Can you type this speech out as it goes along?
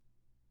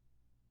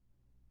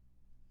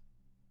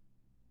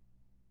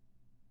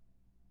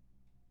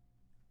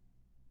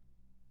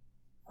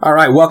All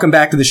right, welcome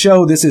back to the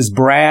show. This is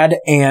Brad,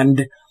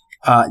 and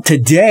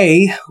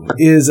today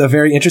is a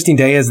very interesting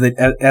day as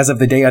of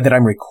the day that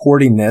I'm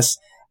recording this.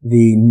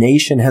 The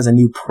nation has a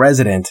new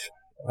president,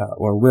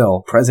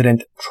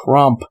 President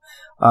Trump.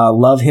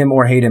 Love him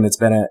or hate him, it's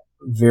been a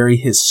very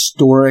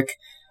historic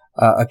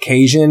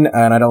occasion,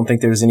 and I don't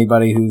think there's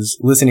anybody who's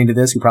listening to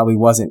this who probably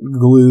wasn't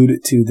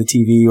glued to the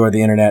TV or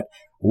the internet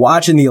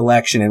watching the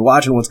election and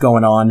watching what's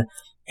going on.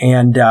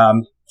 And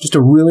just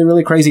a really,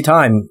 really crazy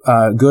time,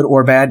 good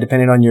or bad,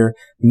 depending on your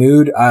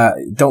mood.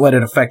 Don't let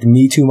it affect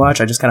me too much.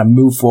 I just kind of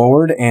move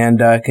forward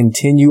and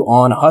continue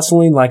on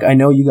hustling like I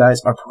know you guys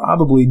are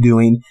probably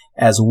doing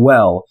as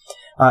well.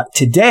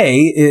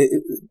 Today,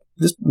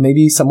 this may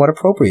be somewhat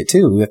appropriate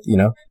too, with,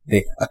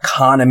 the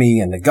economy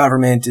and the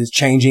government is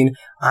changing.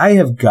 I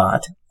have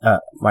got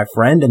my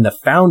friend and the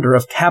founder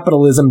of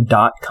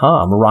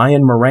capitalism.com,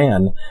 Ryan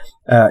Moran,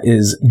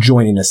 is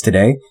joining us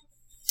today.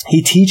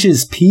 He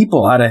teaches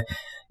people how to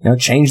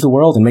change the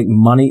world and make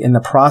money in the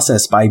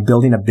process by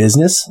building a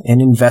business and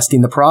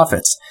investing the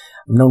profits.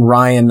 I've known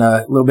Ryan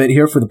a little bit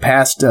here for the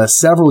past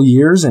several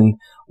years and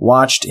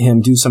watched him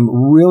do some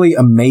really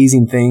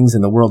amazing things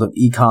in the world of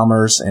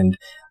e-commerce and,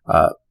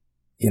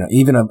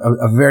 even a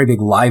very big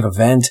live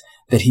event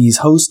that he's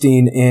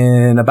hosting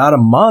in about a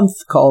month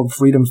called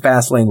Freedom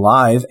Fastlane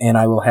Live. And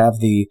I will have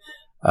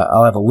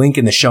I'll have a link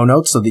in the show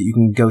notes so that you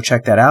can go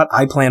check that out.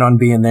 I plan on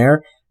being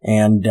there,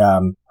 and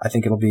I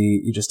think it'll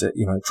be just a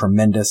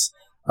tremendous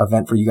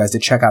event for you guys to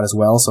check out as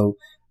well. So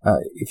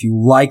if you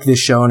like this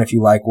show and if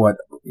you like what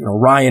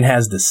Ryan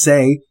has to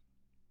say,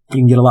 you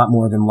can get a lot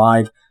more of him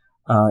live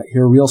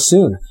here real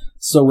soon.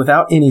 So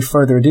without any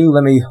further ado,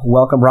 let me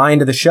welcome Ryan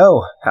to the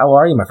show. How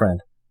are you, my friend?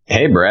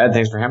 Hey, Brad.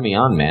 Thanks for having me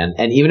on, man.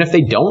 And even if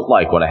they don't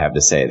like what I have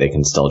to say, they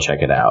can still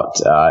check it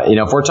out.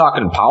 If we're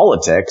talking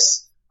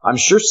politics, I'm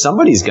sure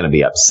somebody's going to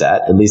be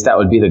upset. At least that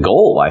would be the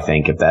goal, I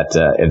think, if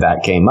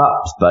that came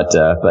up. But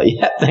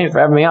yeah, thanks for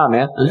having me on,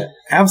 man.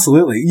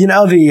 Absolutely.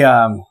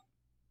 The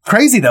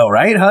crazy though,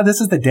 right?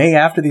 This is the day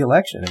after the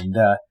election, and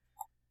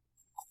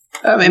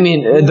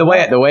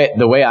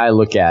the way I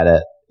look at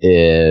it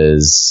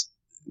is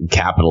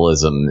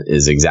capitalism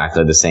is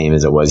exactly the same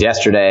as it was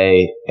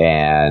yesterday,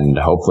 and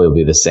hopefully it'll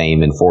be the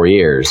same in 4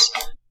 years.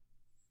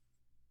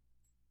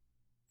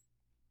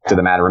 To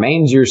the matter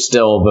remains, you're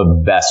still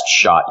the best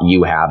shot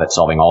you have at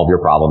solving all of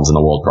your problems and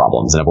the world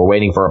problems. And if we're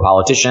waiting for a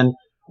politician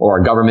or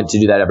a government to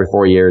do that every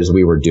 4 years,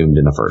 we were doomed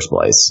in the first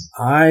place.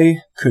 I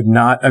could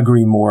not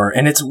agree more.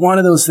 And it's one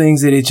of those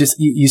things that it just,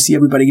 you see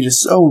everybody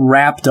just so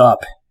wrapped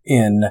up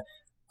in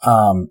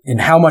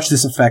how much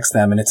this affects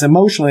them. And it's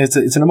emotionally, it's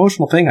an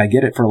emotional thing. I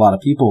get it for a lot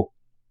of people.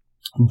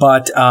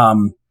 But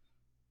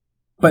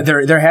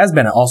there has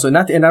been also, and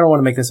I don't want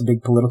to make this a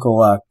big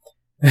political,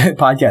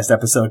 podcast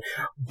episode,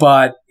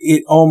 but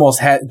it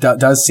almost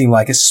does seem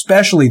like,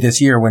 especially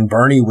this year when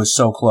Bernie was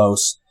so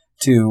close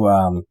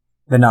to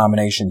the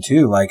nomination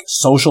too, like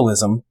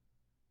socialism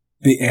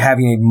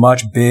having a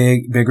much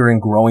bigger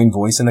and growing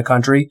voice in the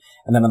country,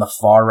 and then on the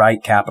far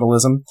right,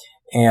 capitalism.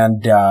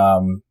 And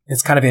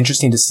it's kind of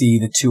interesting to see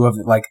the two of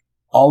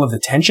all of the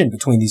tension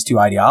between these two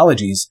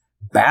ideologies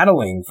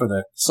battling for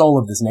the soul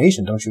of this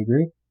nation. Don't you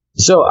agree?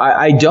 So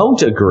I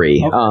don't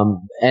agree. Okay.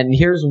 And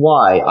here's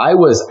why. I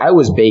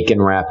was bacon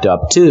wrapped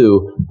up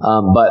too.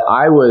 But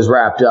I was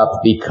wrapped up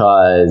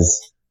because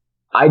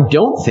I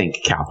don't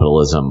think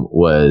capitalism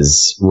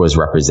was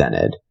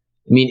represented.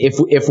 I mean, if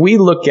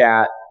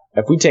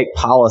we take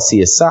policy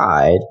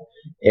aside,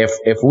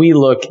 if we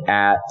look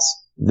at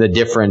the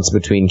difference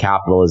between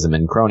capitalism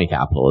and crony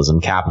capitalism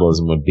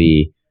would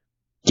be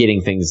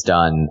getting things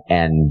done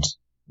and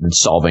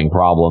solving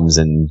problems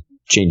and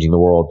changing the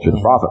world through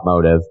the profit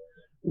motive.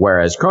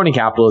 Whereas crony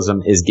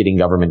capitalism is getting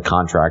government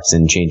contracts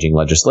and changing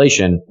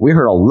legislation. We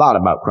heard a lot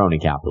about crony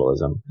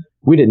capitalism.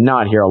 We did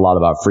not hear a lot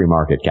about free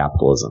market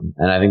capitalism.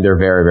 And I think they're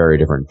very, very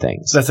different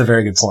things. That's a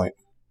very good point.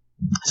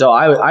 So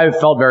I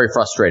felt very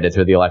frustrated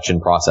through the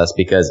election process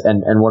because,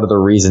 and one of the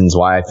reasons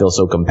why I feel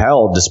so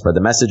compelled to spread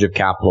the message of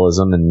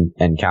capitalism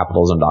and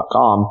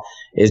capitalism.com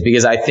is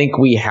because I think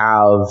we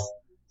have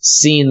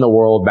seen the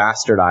world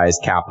bastardize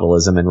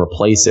capitalism and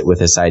replace it with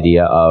this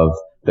idea of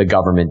the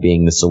government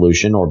being the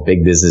solution or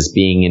big business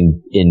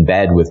being in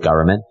bed with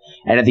government.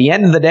 And at the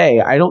end of the day,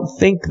 I don't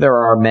think there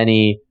are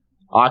many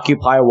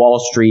Occupy Wall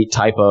Street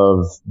type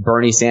of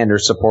Bernie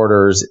Sanders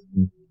supporters,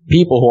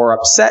 people who are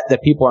upset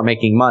that people are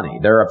making money.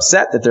 They're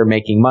upset that they're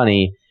making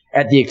money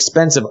at the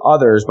expense of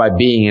others by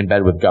being in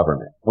bed with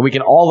government. And we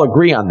can all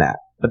agree on that.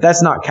 But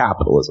that's not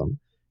capitalism.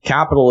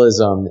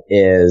 Capitalism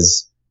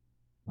is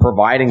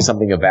providing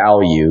something of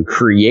value,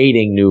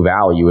 creating new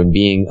value, and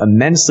being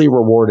immensely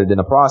rewarded in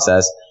the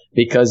process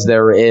because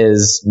there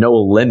is no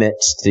limit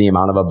to the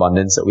amount of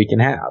abundance that we can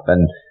have.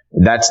 And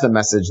that's the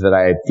message that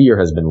I fear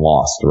has been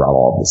lost throughout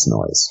all of this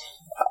noise.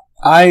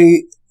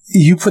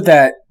 You put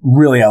that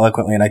really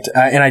eloquently, and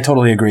I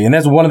totally agree. And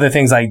that's one of the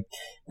things I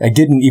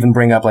didn't even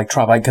bring up, like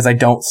Trump, because I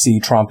don't see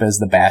Trump as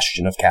the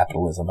bastion of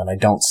capitalism, and I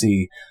don't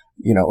see,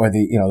 or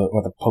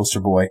the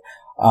poster boy.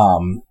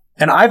 And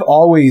And I've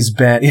always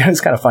been,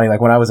 it's kind of funny.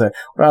 Like when I was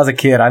a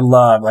kid, I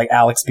loved, like,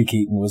 Alex P.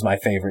 Keaton was my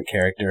favorite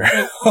character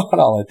on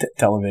all the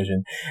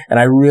television. And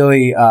I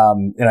really,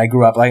 and I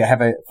grew up, like, I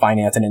have a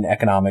finance and an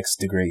economics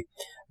degree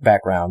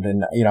background.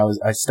 And,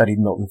 I studied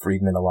Milton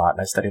Friedman a lot,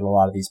 and I studied a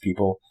lot of these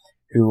people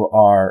who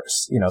are,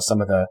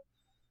 some of the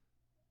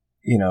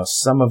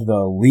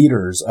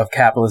leaders of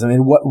capitalism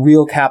and what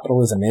real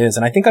capitalism is.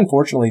 And I think,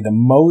 unfortunately, the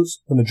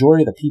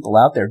majority of the people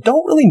out there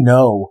don't really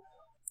know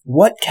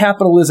what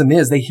capitalism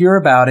is. They hear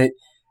about it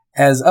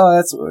as,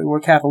 we're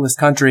a capitalist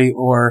country,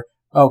 or,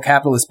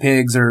 capitalist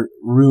pigs are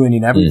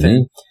ruining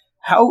everything.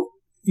 Mm-hmm. How,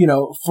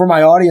 for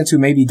my audience who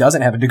maybe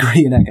doesn't have a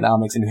degree in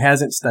economics and who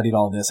hasn't studied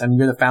all this, I mean,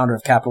 you're the founder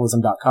of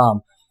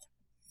capitalism.com.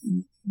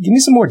 Give me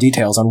some more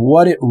details on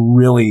what it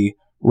really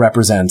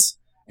represents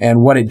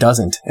and what it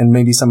doesn't, and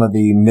maybe some of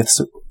the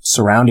myths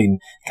surrounding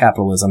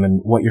capitalism and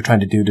what you're trying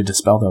to do to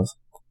dispel those.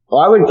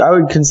 Well, I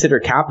would consider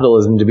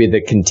capitalism to be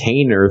the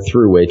container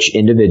through which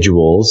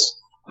individuals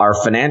are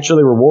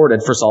financially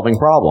rewarded for solving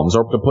problems,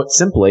 or to put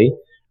simply,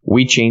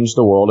 we change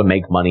the world and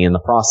make money in the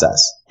process.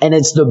 And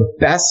it's the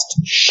best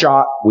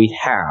shot we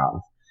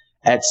have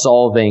at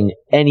solving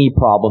any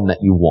problem that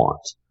you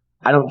want.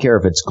 I don't care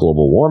if it's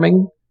global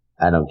warming.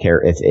 I don't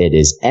care if it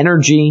is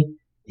energy,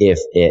 if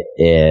it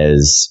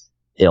is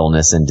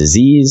illness and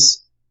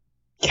disease.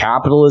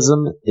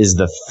 Capitalism is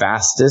the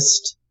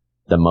fastest,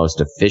 the most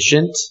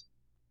efficient,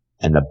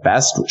 and the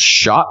best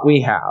shot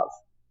we have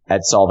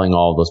at solving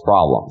all of those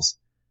problems.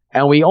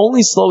 And we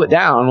only slow it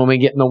down when we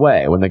get in the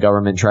way. When the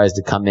government tries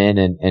to come in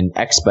and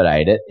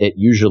expedite it, it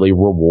usually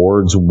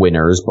rewards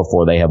winners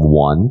before they have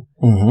won,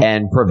 mm-hmm.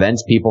 and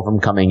prevents people from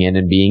coming in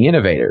and being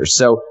innovators.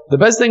 So the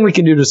best thing we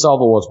can do to solve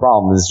the world's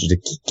problems is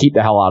just to keep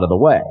the hell out of the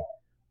way.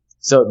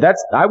 So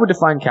I would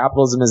define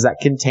capitalism as that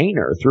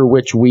container through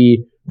which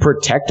we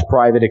protect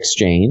private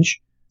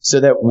exchange so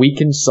that we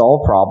can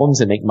solve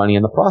problems and make money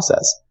in the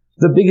process.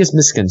 The biggest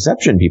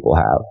misconception people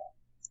have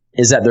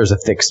is that there's a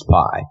fixed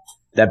pie.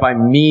 That by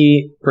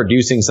me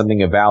producing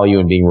something of value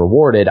and being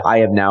rewarded, I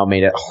have now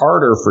made it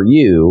harder for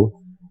you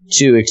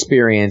to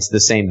experience the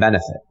same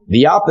benefit.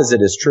 The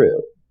opposite is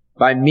true.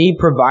 By me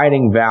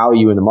providing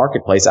value in the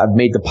marketplace, I've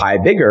made the pie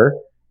bigger,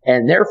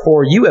 and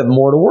therefore you have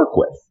more to work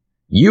with.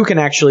 You can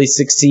actually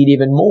succeed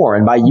even more.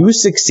 And by you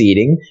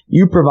succeeding,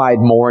 you provide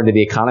more into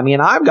the economy,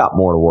 and I've got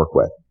more to work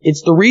with.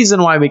 It's the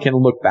reason why we can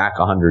look back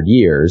 100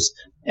 years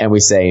and we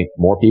say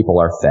more people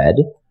are fed,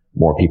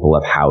 more people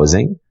have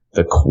housing.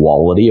 The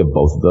quality of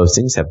both of those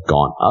things have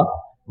gone up.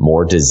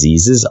 More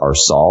diseases are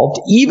solved,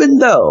 even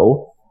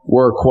though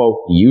we're,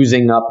 quote,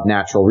 using up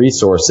natural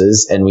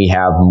resources and we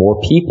have more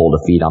people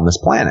to feed on this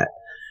planet.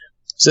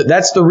 So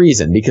that's the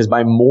reason, because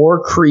by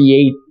more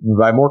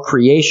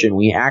creation,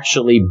 we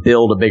actually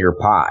build a bigger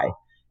pie.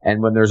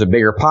 And when there's a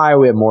bigger pie,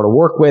 we have more to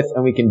work with,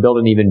 and we can build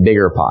an even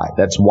bigger pie.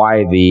 That's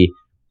why the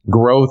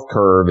growth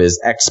curve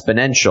is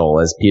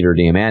exponential, as Peter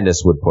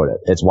Diamandis would put it.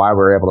 It's why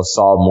we're able to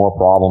solve more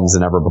problems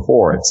than ever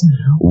before. It's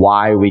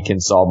why we can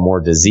solve more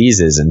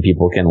diseases and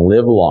people can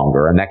live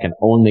longer, and that can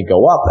only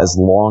go up as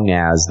long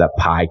as that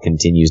pie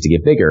continues to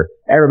get bigger.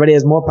 Everybody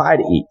has more pie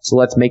to eat, so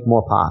let's make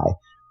more pie.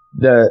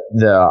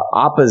 The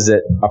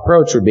opposite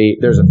approach would be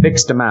there's a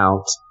fixed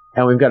amount,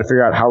 and we've got to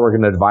figure out how we're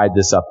going to divide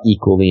this up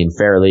equally and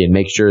fairly and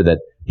make sure that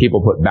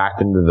people put back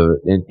into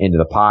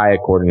the pie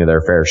according to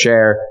their fair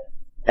share.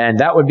 And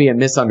that would be a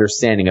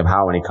misunderstanding of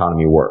how an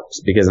economy works,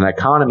 because an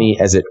economy,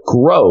 as it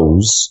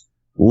grows,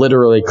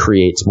 literally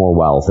creates more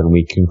wealth, and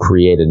we can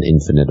create an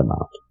infinite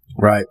amount.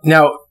 Right.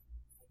 Now,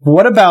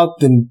 what about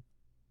the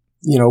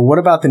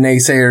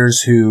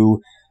naysayers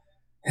who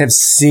have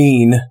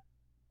seen,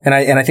 and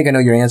I think I know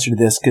your answer to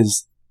this,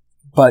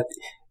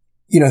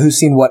 who've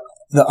seen what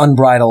the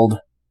unbridled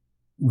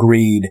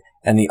greed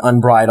and the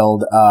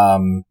unbridled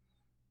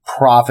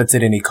profits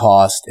at any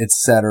cost,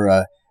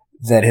 etc.,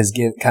 that has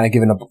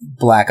given a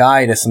black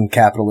eye to some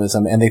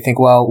capitalism, and they think,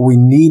 well, we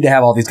need to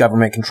have all these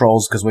government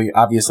controls because we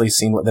obviously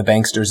seen what the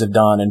banksters have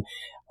done and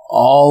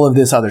all of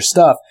this other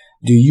stuff.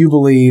 Do you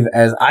believe,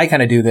 as I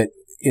kind of do, that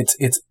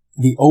it's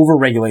the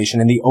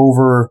over-regulation and the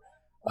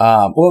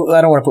I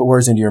don't want to put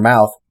words into your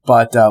mouth,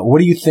 but what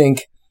do you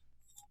think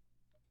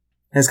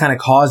has kind of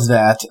caused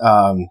that?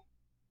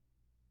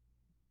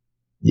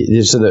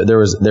 So there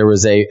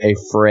was a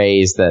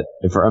phrase that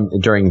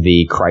during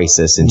the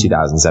crisis in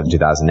 2007,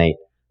 2008,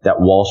 that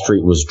Wall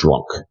Street was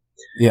drunk.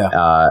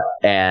 Yeah.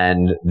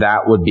 And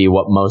that would be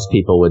what most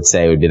people would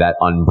say would be that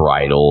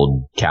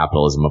unbridled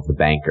capitalism of the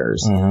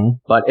bankers. Mm-hmm.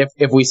 But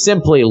if we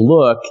simply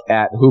look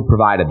at who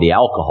provided the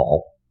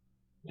alcohol,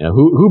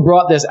 who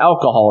brought this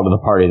alcohol to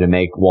the party to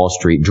make Wall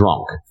Street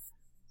drunk?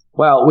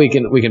 Well, we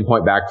can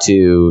point back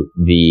to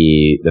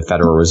the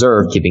Federal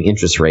Reserve keeping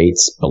interest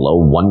rates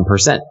below 1%.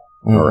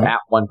 Mm-hmm. Or at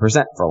 1%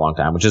 for a long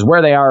time, which is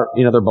where they are.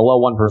 They're below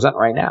 1%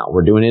 right now.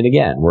 We're doing it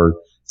again. We're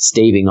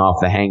staving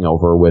off the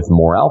hangover with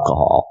more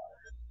alcohol.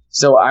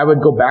 So I would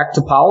go back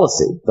to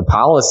policy. The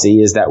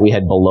policy is that we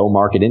had below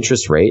market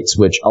interest rates,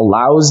 which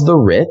allows the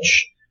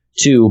rich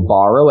to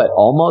borrow at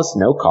almost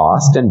no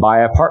cost and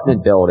buy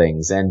apartment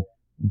buildings and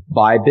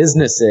buy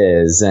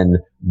businesses and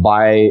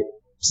buy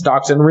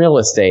stocks and real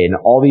estate and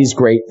all these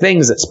great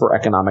things that spur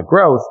economic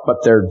growth, but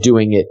they're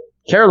doing it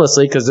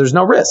carelessly because there's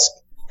no risk,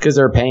 because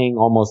they're paying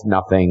almost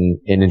nothing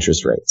in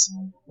interest rates.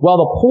 Well,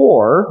 the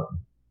poor,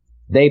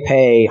 they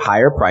pay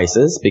higher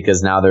prices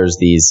because now there's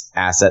these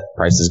asset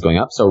prices going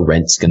up. So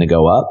rent's going to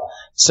go up.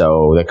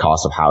 So the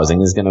cost of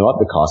housing is going to go up.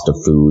 The cost of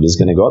food is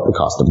going to go up. The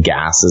cost of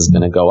gas is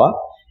going to go up.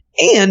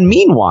 And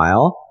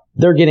meanwhile,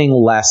 they're getting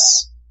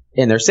less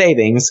in their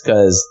savings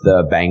because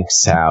the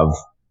banks have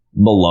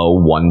below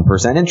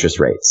 1% interest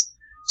rates.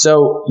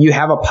 So you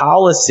have a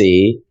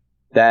policy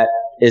that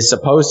is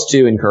supposed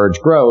to encourage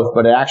growth,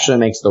 but it actually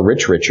makes the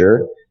rich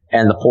richer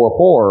and the poor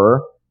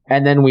poorer.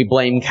 And then we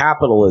blame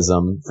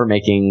capitalism for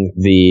making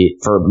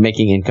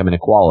income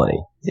inequality.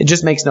 It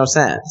just makes no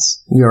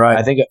sense. You're right.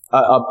 I think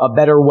a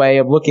better way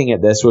of looking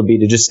at this would be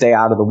to just stay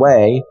out of the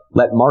way,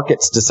 let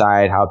markets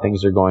decide how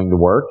things are going to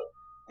work,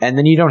 and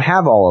then you don't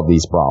have all of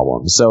these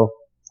problems. So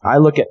I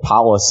look at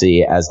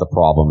policy as the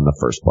problem in the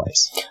first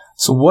place.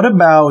 So what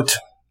about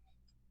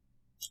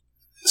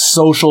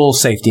social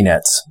safety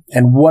nets?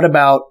 And what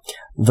about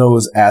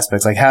those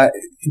aspects? Like how,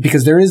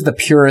 because there is the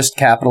purist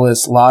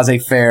capitalist,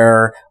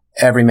 laissez-faire,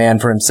 every man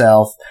for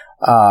himself,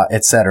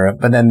 et cetera.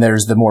 But then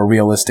there's the more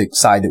realistic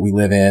side that we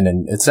live in,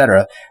 and et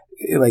cetera.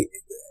 Like,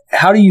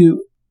 how do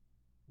you,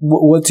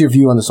 what's your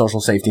view on the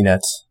social safety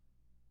nets?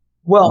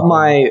 Well,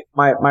 my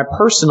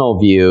personal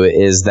view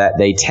is that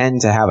they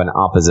tend to have an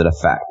opposite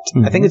effect.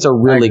 Mm-hmm. I think it's a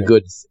really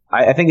good,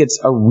 I think it's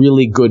a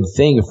really good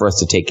thing for us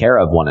to take care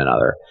of one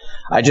another.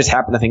 I just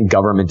happen to think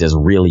government is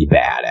really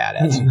bad at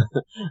it.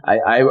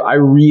 I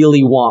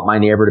really want my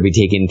neighbor to be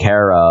taken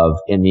care of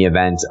in the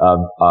event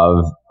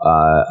of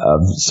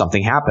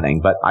something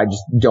happening, but I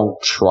just don't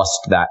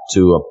trust that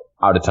to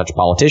a out of touch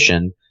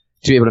politician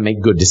to be able to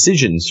make good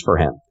decisions for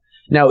him.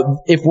 Now,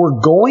 if we're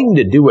going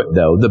to do it,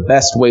 though, the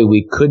best way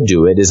we could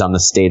do it is on the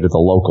state or the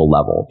local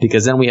level,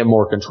 because then we have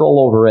more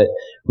control over it.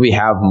 We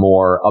have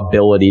more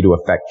ability to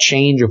affect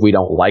change if we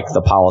don't like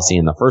the policy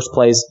in the first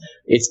place.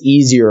 It's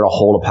easier to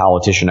hold a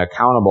politician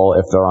accountable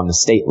if they're on the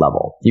state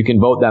level. You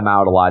can vote them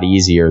out a lot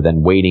easier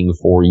than waiting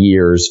 4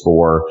 years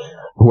for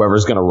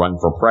whoever's going to run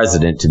for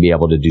president to be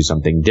able to do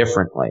something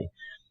differently.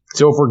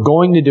 So if we're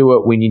going to do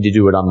it, we need to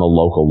do it on the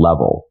local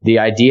level. The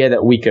idea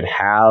that we could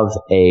have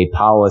a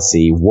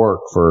policy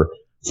work for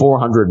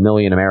 400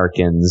 million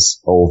Americans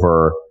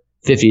over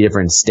 50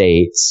 different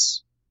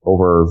states,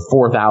 over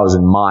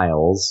 4,000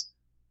 miles,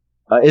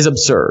 is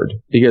absurd,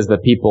 because the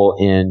people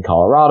in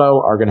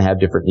Colorado are going to have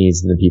different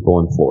needs than the people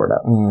in Florida.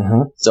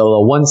 Mm-hmm. So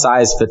the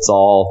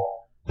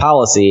one-size-fits-all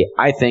policy,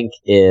 I think,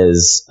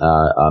 is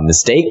a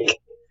mistake.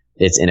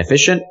 It's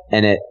inefficient,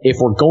 and if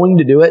we're going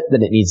to do it,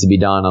 then it needs to be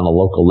done on a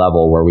local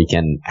level where we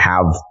can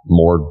have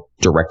more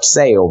direct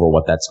say over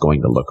what that's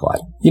going to look like.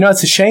 You know,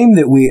 it's a shame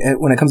that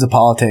when it comes to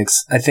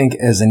politics, I think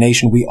as a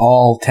nation, we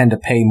all tend to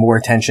pay more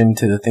attention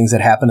to the things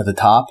that happen at the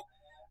top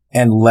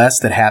and less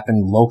that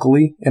happen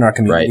locally in our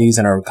communities,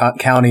 right, in our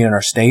county and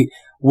our state,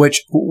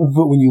 which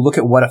when you look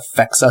at what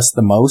affects us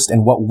the most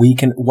and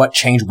what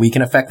change we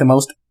can affect the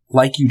most,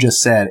 like you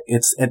just said,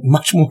 it's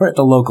much more at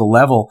the local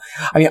level.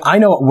 I mean, I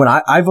know when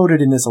I voted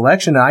in this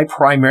election, and I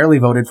primarily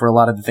voted for a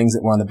lot of the things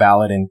that were on the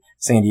ballot in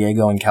San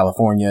Diego and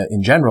California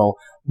in general,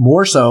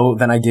 more so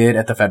than I did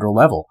at the federal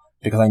level,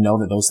 because I know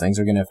that those things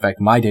are going to affect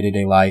my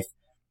day-to-day life,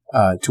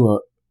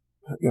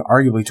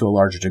 arguably to a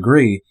larger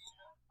degree.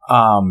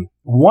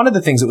 One of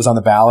the things that was on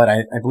the ballot,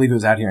 I believe it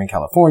was out here in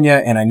California,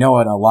 and I know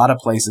in a lot of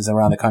places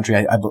around the country,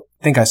 I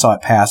think I saw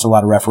it pass a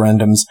lot of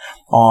referendums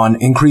on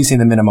increasing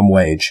the minimum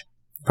wage.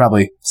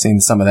 Probably seen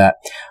some of that.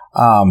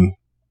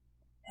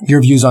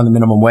 Your views on the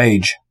minimum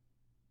wage,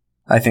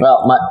 I think.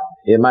 Well,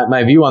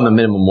 my view on the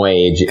minimum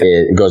wage,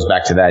 it goes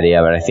back to that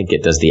idea, but I think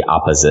it does the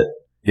opposite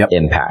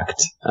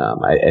impact.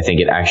 I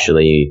think it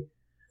actually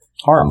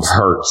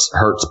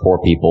hurts poor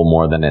people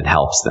more than it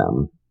helps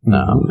them.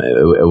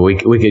 Mm-hmm.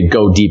 We could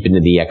go deep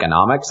into the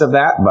economics of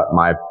that,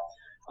 but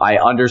I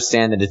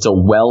understand that it's a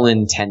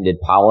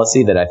well-intended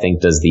policy that I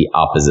think does the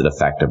opposite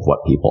effect of what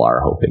people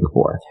are hoping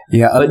for.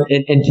 Yeah. But,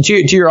 and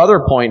to your other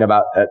point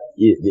about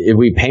if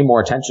we pay more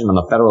attention on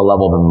the federal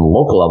level than the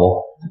local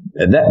level,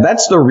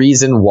 that's the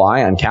reason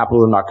why on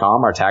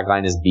capitalism.com our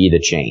tagline is "Be the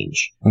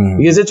Change." Mm-hmm.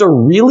 Because it's a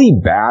really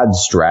bad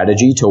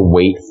strategy to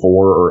wait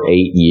 4 or 8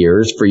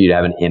 years for you to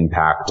have an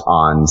impact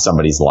on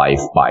somebody's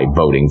life by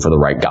voting for the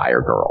right guy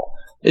or girl.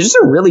 It's just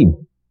a really,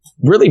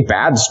 really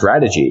bad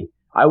strategy.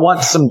 I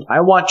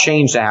want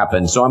change to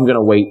happen, so I'm going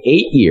to wait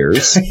 8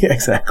 years. Yeah,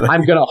 exactly.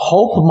 I'm going to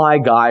hope my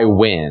guy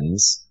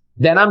wins.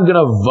 Then I'm going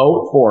to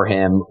vote for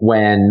him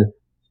when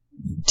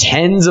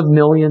tens of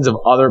millions of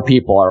other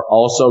people are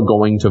also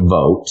going to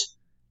vote.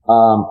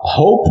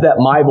 Hope that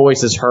my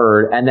voice is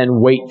heard, and then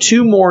wait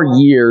 2 more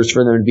years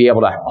for them to be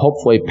able to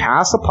hopefully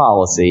pass a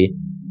policy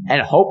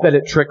and hope that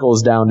it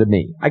trickles down to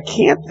me. I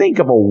can't think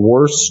of a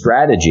worse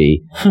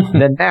strategy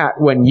than that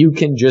when you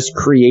can just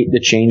create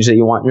the change that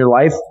you want in your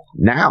life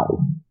now.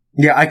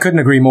 Yeah, I couldn't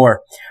agree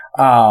more.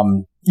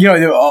 On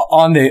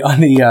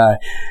the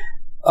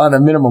on the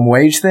minimum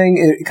wage thing,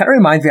 it kind of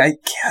reminds me,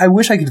 I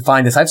wish I could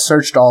find this. I've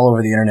searched all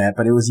over the internet,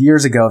 but it was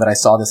years ago that I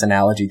saw this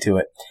analogy to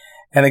it.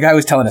 And the guy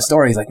was telling a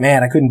story. He's like,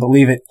 man, I couldn't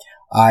believe it.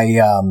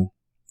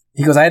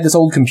 He goes, I had this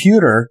old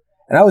computer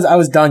and I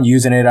was done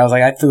using it. I was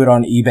like, I threw it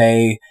on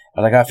eBay.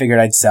 I was like, I figured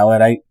I'd sell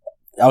it.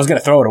 I was going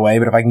to throw it away,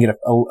 but if I can get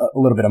a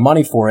little bit of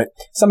money for it,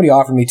 somebody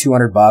offered me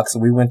 $200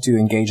 and we went to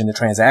engage in the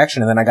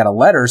transaction. And then I got a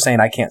letter saying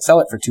I can't sell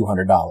it for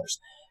 $200.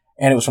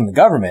 And it was from the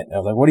government. And I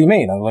was like, what do you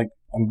mean? I was like,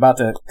 I'm about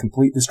to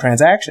complete this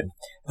transaction.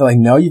 They're like,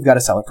 no, you've got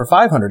to sell it for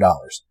 $500.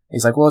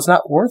 He's like, well, it's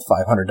not worth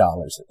 $500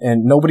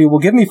 and nobody will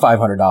give me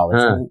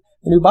 $500.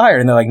 The new buyer.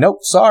 And they're like, nope,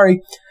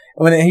 sorry.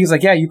 And he's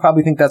like, yeah, you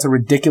probably think that's a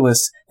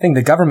ridiculous thing.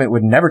 The government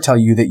would never tell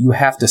you that you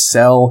have to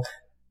sell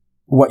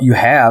what you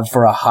have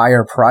for a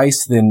higher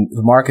price than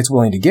the market's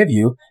willing to give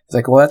you. It's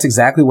like, well, that's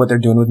exactly what they're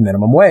doing with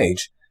minimum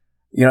wage.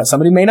 You know,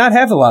 somebody may not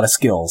have a lot of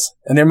skills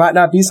and there might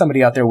not be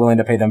somebody out there willing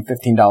to pay them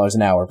 $15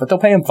 an hour, but they'll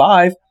pay them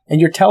 $5.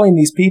 And you're telling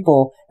these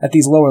people at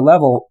these lower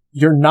level,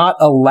 you're not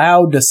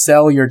allowed to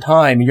sell your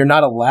time. You're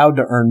not allowed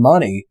to earn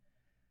money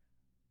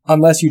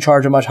unless you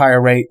charge a much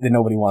higher rate than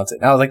nobody wants it.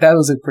 And I was like, that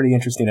was a pretty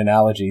interesting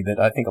analogy that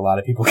I think a lot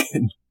of people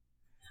can.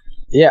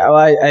 Yeah,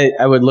 well,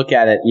 I would look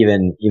at it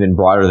even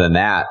broader than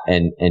that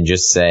and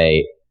just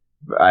say,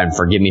 and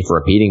forgive me for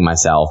repeating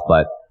myself,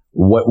 but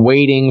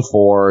waiting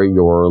for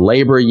your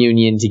labor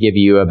union to give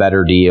you a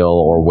better deal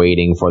or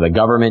waiting for the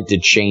government to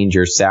change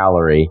your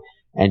salary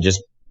and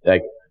just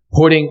like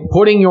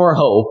putting your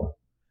hope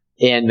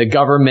in the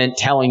government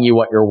telling you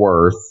what you're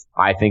worth,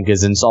 I think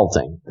is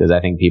insulting because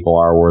I think people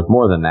are worth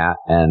more than that.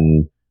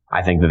 And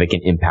I think that they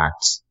can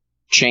impact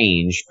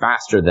change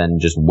faster than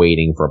just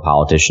waiting for a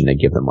politician to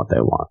give them what they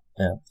want.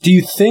 Yeah. Do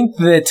you think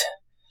that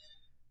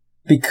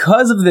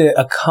because of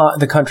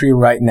the country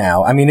right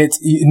now, I mean,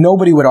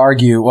 nobody would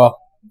argue, well,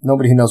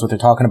 nobody who knows what they're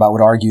talking about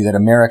would argue that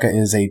America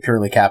is a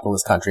purely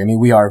capitalist country. I mean,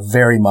 we are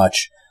very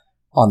much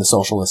on the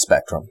socialist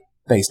spectrum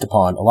based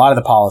upon a lot of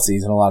the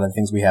policies and a lot of the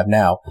things we have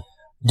now.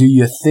 Do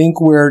you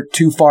think we're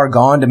too far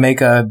gone to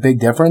make a big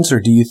difference, or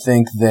do you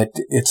think that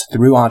it's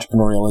through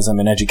entrepreneurialism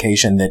and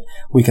education that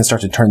we can start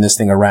to turn this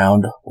thing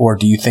around, or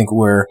do you think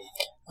we're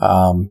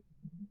on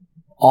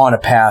a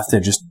path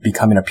to just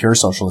becoming a pure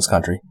socialist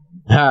country?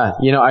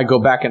 I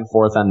go back and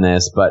forth on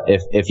this, but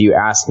if you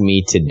ask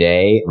me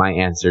today, my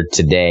answer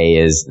today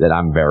is that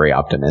I'm very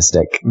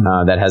optimistic.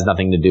 That has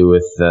nothing to do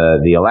with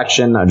the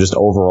election. Just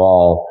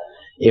overall,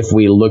 if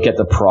we look at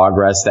the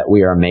progress that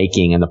we are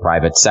making in the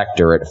private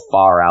sector, it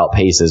far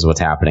outpaces what's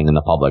happening in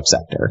the public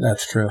sector.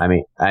 That's true. I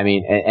mean,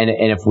 and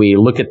if we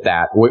look at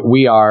that,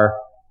 we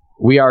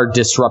are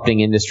disrupting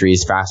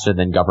industries faster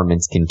than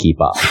governments can keep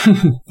up.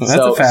 That's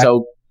a fact.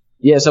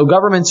 So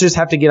governments just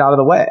have to get out of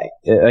the way.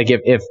 Like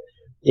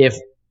if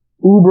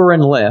Uber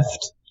and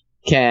Lyft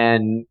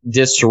can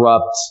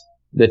disrupt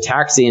the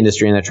taxi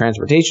industry and the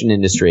transportation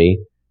industry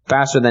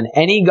faster than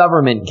any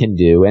government can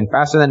do, and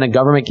faster than a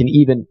government can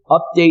even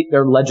update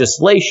their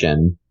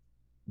legislation,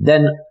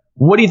 then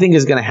what do you think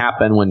is going to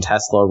happen when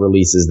Tesla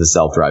releases the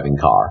self-driving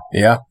car?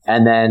 Yeah.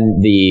 And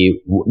then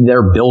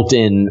their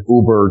built-in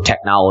Uber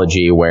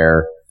technology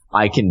where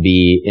I can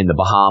be in the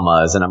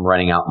Bahamas and I'm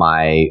renting out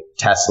my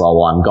Tesla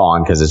while I'm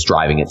gone because it's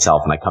driving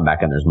itself, and I come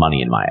back and there's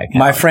money in my account.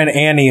 My friend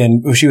Annie,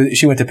 and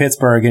she went to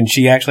Pittsburgh and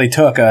she actually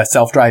took a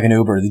self-driving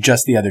Uber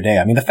just the other day.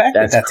 I mean, the fact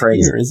that's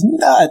crazy here is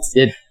nuts.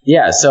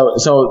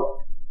 So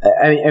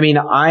I mean,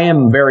 I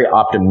am very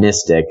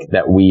optimistic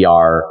that we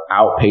are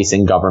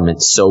outpacing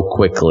government so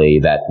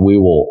quickly that we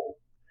will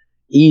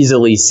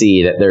easily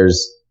see that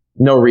there's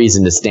no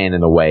reason to stand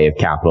in the way of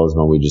capitalism,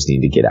 and we just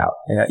need to get out.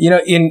 Yeah. You know,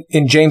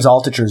 in James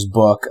Altucher's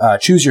book,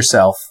 Choose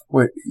Yourself,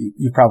 what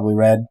you probably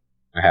read.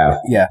 I have.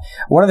 Yeah.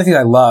 One of the things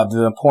I loved,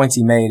 the points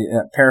he made,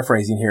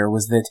 paraphrasing here,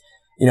 was that,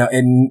 you know,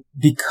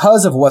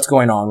 because of what's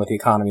going on with the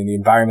economy and the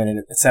environment, and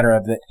et cetera,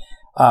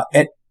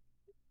 that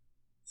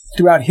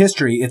throughout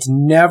history, it's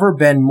never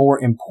been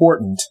more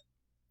important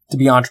to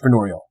be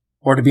entrepreneurial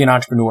or to be an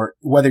entrepreneur,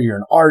 whether you're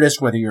an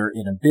artist, whether you're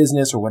in a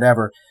business or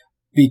whatever,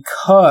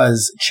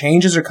 because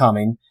changes are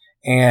coming.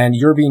 And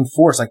you're being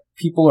forced, like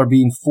people are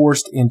being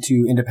forced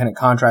into independent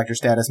contractor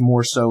status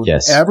more so than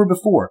ever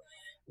before.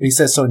 But he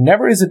says, so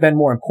never has it been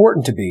more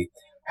important to be.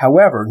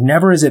 However,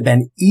 never has it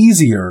been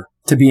easier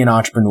to be an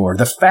entrepreneur.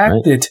 The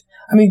fact that,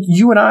 I mean,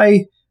 you and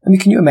I mean,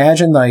 can you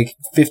imagine like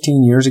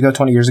 15 years ago,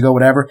 20 years ago,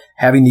 whatever,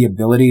 having the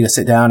ability to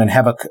sit down and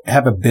have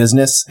a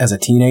business as a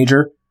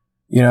teenager,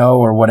 you know,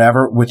 or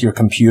whatever with your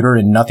computer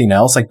and nothing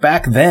else? Like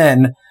back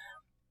then,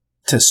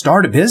 to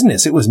start a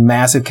business, it was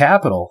massive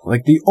capital.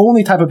 Like the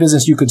only type of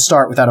business you could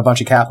start without a bunch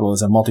of capital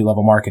is a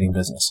multi-level marketing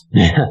business.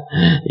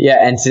 Yeah,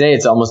 and today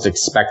it's almost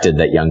expected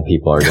that young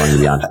people are going to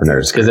be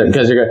entrepreneurs because they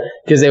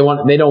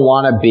don't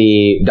want to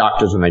be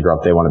doctors when they grow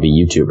up. They want to be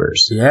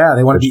YouTubers. Yeah,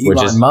 they want to be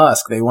Elon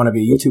Musk. They want to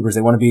be YouTubers.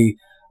 They want to be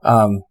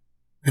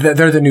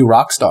they're the new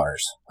rock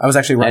stars. I was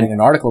actually writing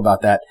an article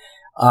about that.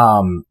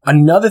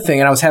 Another thing,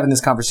 and I was having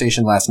this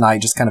conversation last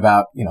night, just kind of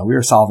about, you know, we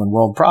were solving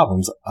world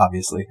problems,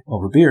 obviously,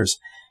 over beers.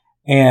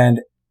 And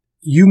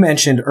you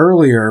mentioned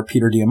earlier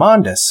Peter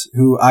Diamandis,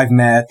 who I've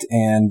met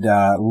and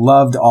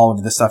loved all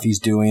of the stuff he's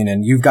doing,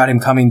 and you've got him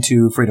coming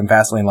to Freedom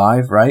Fastlane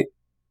Live, right?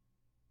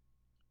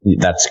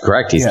 That's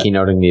correct. He's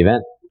keynoting the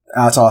event.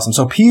 That's awesome.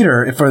 So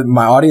Peter, for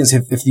my audience,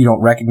 if you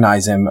don't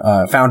recognize him,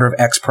 founder of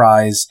X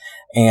Prize,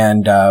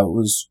 and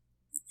was,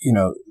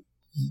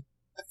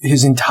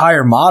 his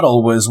entire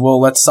model was, well,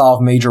 let's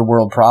solve major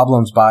world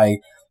problems by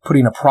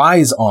putting a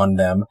prize on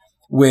them,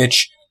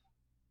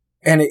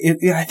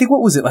 I think,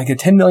 what was it, like a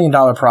 $10 million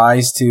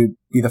prize to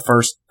be the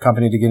first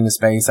company to get into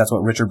space? That's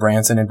what Richard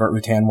Branson and Burt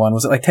Rutan won.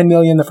 Was it like $10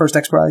 million, the first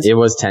X Prize? It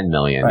was $10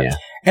 million, right. Yeah.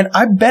 And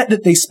I bet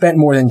that they spent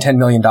more than $10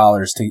 million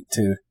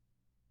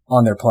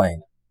on their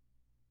plane.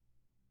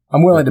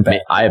 I'm willing to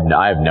bet. I have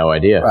no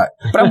idea. Right.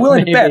 But I'm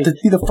willing to bet to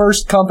be the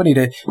first company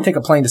to take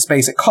a plane to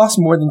space. It costs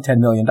more than $10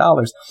 million. But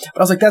I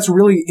was like, that's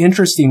really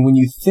interesting when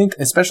you think,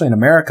 especially in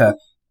America,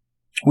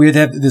 we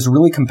have this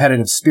really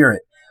competitive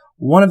spirit.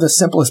 One of the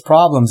simplest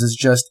problems is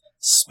just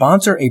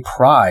sponsor a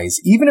prize.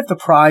 Even if the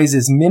prize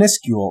is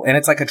minuscule and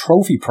it's like a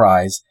trophy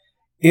prize,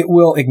 it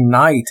will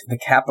ignite the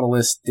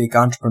capitalistic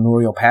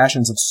entrepreneurial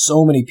passions of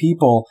so many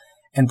people,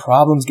 and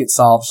problems get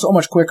solved so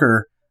much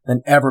quicker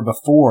than ever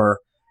before.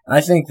 And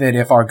I think that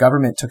if our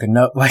government took a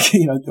note,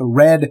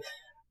 read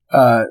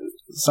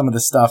some of the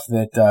stuff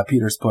that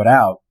Peter's put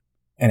out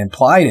and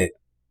implied it,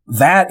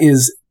 that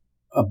is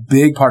a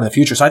big part of the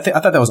future. So I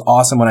thought that was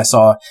awesome when I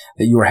saw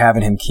that you were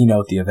having him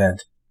keynote the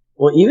event.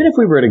 Well, even if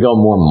we were to go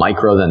more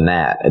micro than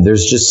that,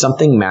 there's just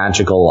something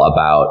magical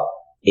about,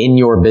 in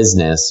your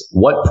business,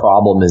 what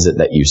problem is it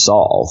that you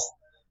solve?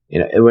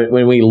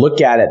 When we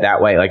look at it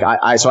that way, like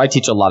I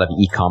teach a lot of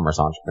e-commerce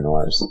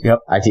entrepreneurs. Yep.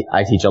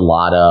 I teach a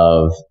lot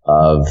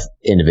of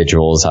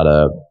individuals how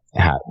to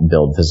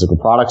build physical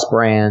products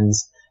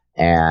brands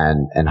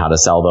and how to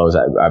sell those.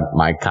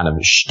 My kind of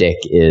shtick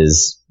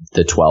is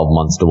the 12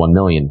 months to 1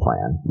 million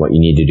plan. What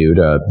you need to do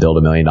to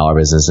build $1 million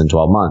business in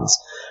 12 months.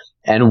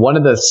 And one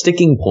of the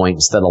sticking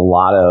points that a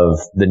lot of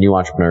the new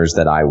entrepreneurs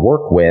that I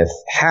work with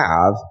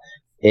have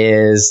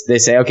is they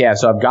say, okay,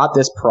 so I've got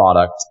this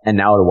product, and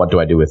now what do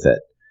I do with it?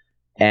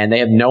 And they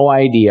have no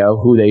idea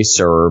who they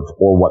serve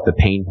or what the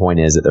pain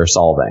point is that they're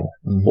solving.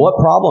 Mm-hmm. What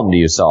problem do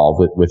you solve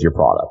with your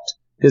product?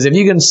 Because if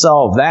you can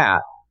solve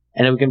that,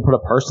 and if we can put a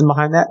person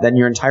behind that, then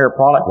your entire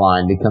product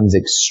line becomes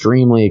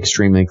extremely,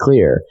 extremely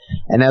clear.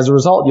 And as a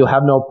result, you'll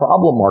have no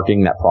problem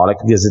marketing that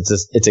product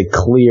because it's a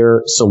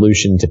clear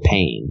solution to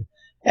pain.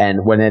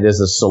 And when it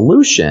is a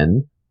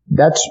solution,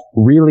 that's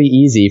really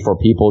easy for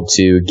people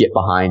to get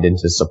behind and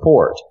to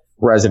support.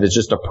 Whereas if it's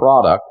just a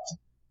product,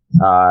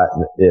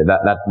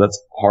 that's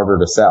harder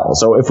to sell.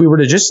 So if we were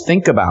to just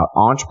think about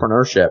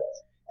entrepreneurship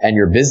and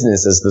your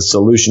business as the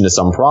solution to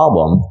some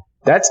problem,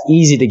 that's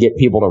easy to get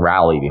people to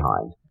rally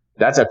behind.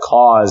 That's a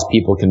cause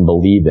people can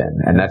believe in.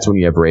 And that's when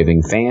you have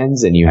raving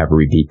fans and you have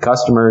repeat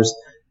customers,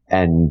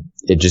 and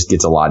it just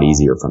gets a lot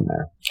easier from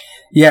there.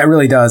 Yeah, it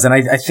really does. And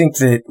I think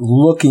that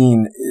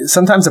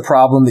sometimes the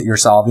problem that you're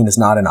solving is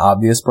not an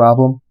obvious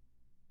problem.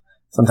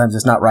 Sometimes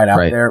it's not right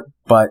out there,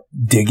 but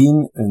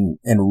digging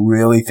and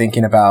really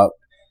thinking about,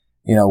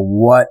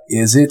 what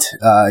is it?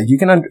 You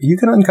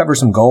can uncover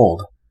some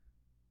gold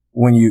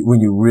when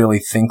you really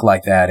think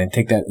like that and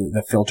take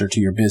the filter to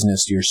your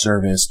business, to your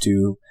service,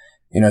 to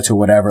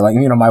whatever. Like,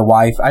 my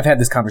wife, I've had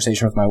this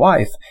conversation with my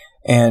wife,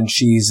 and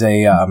she's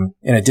in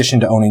addition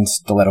to owning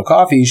Stiletto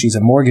Coffee, she's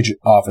a mortgage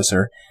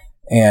officer.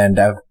 And,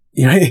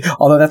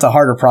 although that's a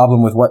harder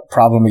problem, with what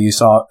problem are you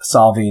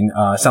solving,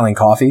 selling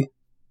coffee,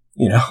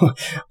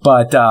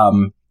 but,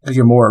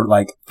 you're more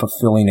like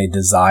fulfilling a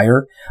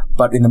desire.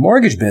 But in the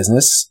mortgage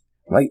business,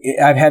 like,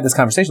 I've had this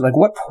conversation, like,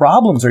 what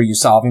problems are you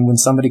solving when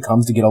somebody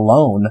comes to get a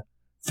loan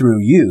through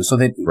you, so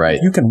that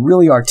you can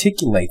really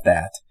articulate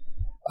that?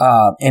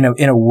 In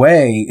a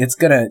way, it's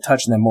going to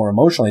touch them more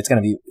emotionally. It's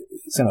going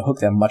to hook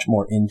them much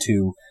more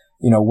into,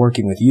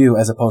 working with you,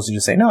 as opposed to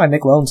just saying, no, I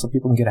make loans so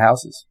people can get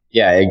houses.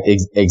 Yeah,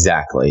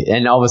 exactly.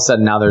 And all of a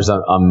sudden now there's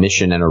a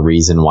mission and a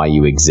reason why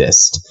you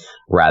exist,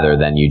 rather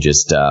than you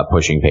just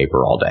pushing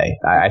paper all day.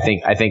 I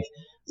think,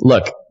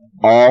 look,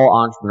 all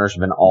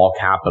entrepreneurship and all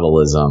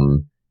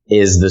capitalism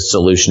is the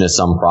solution to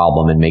some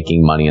problem and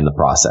making money in the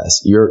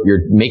process. You're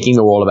making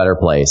the world a better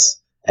place,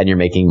 and you're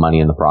making money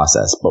in the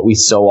process. But we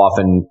so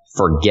often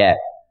forget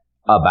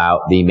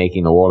about the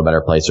making the world a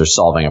better place or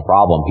solving a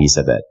problem piece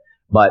of it.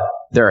 But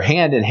they're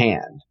hand in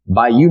hand.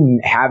 By you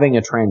having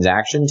a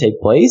transaction take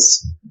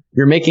place,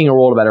 you're making a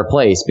world a better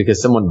place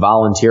because someone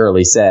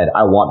voluntarily said,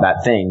 I want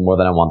that thing more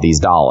than I want these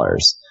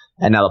dollars.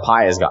 And now the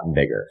pie has gotten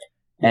bigger.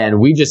 And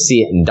we just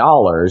see it in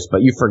dollars,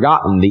 but you've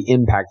forgotten the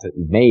impact that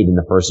you've made in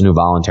the person who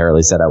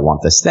voluntarily said, I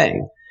want this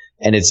thing.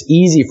 And it's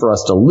easy for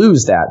us to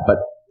lose that.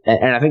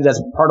 And I think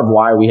that's part of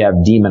why we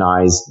have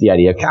demonized the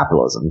idea of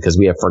capitalism, because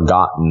we have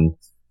forgotten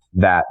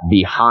that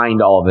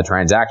behind all of the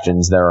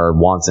transactions, there are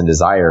wants and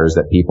desires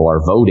that people are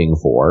voting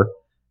for.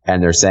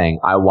 And they're saying,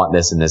 I want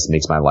this, and this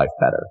makes my life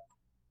better.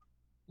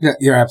 Yeah,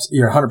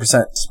 you're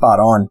 100% spot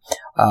on.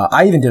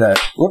 I even did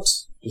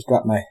just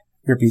got my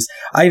earpiece.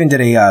 I even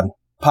did a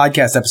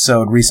podcast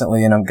episode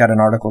recently, and I've got an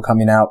article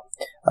coming out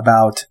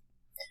about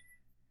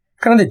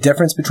kind of the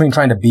difference between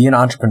trying to be an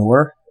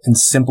entrepreneur and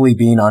simply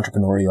being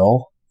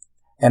entrepreneurial,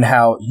 and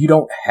how you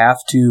don't have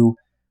to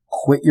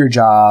quit your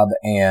job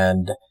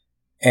and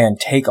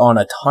take on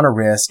a ton of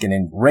risk and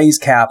then raise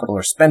capital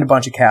or spend a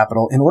bunch of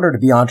capital in order to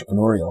be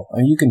entrepreneurial. I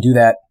mean, you can do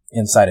that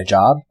inside a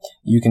job.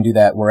 You can do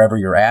that wherever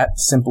you're at,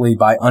 simply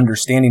by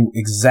understanding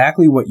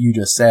exactly what you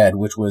just said,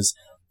 which was,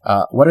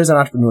 what does an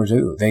entrepreneur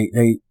do?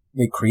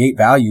 They create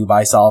value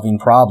by solving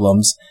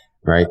problems,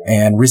 right,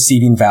 and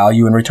receiving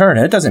value in return.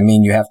 And it doesn't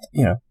mean you have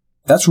to,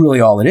 that's really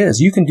all it is.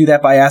 You can do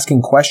that by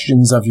asking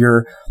questions of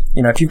your,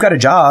 if you've got a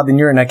job and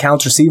you're in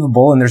accounts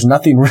receivable and there's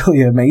nothing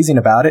really amazing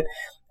about it,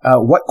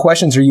 what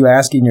questions are you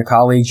asking your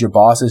colleagues, your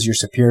bosses, your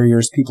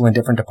superiors, people in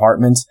different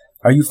departments?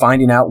 Are you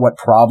finding out what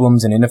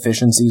problems and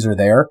inefficiencies are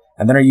there?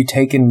 And then are you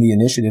taking the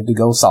initiative to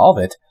go solve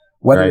it?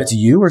 Whether it's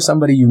you or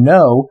somebody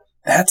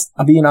that's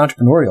being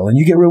entrepreneurial, and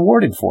you get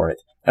rewarded for it.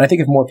 And I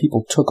think if more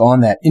people took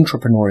on that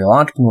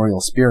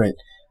entrepreneurial spirit,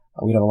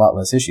 we'd have a lot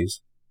less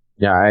issues.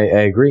 Yeah, I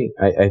agree.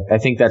 I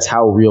think that's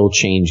how real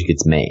change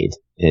gets made.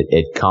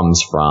 It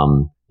comes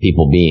from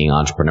people being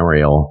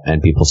entrepreneurial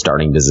and people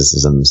starting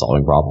businesses and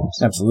solving problems.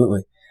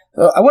 Absolutely.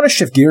 I want to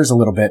shift gears a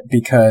little bit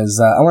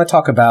because I want to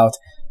talk about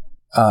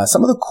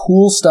some of the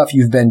cool stuff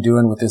you've been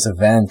doing with this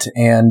event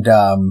and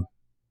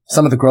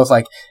some of the growth.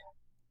 Like,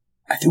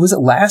 was it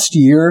last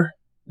year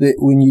that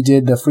when you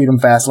did the Freedom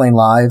Fastlane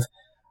Live?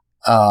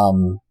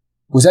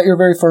 Was that your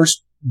very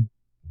first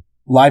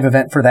live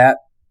event for that?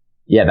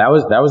 Yeah, that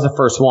was the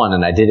first one,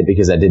 and I did it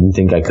because I didn't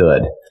think I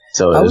could.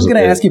 So I was going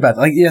to ask you about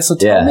that. So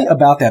tell me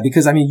about that,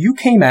 because I mean, you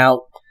came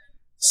out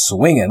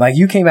swinging. Like,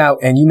 you came out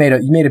and you made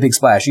a big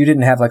splash. You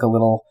didn't have like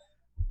a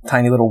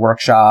tiny little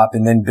workshop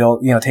and then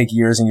take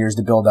years and years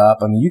to build up.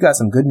 I mean, you got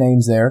some good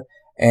names there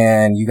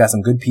and you got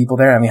some good people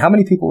there. I mean, how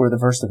many people were at the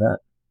first event?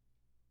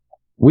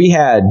 We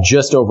had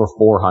just over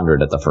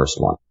 400 at the first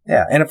one.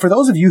 Yeah. And for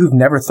those of you who've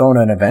never thrown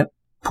an event,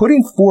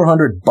 putting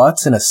 400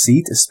 butts in a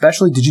seat,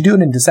 especially, did you do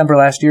it in December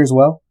last year as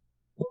well?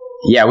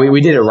 Yeah, we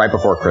did it right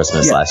before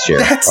Christmas last year.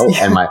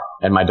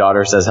 And my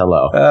daughter says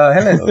hello.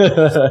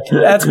 Hello.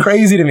 That's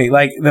crazy to me.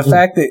 Like, the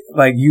fact that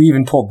like you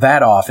even pulled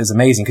that off is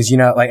amazing, because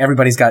like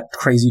everybody's got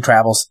crazy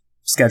travel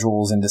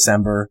schedules in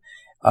December.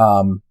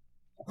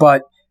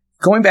 But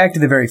going back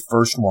to the very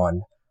first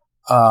one,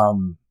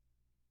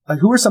 like,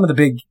 who are some of the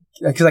big?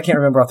 Because I can't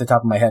remember off the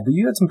top of my head, but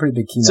you had some pretty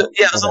big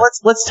keynotes. So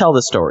let's tell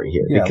the story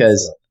here,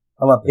 because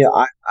I love this.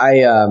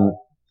 Yeah,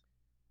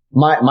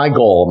 My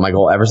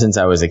goal ever since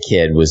I was a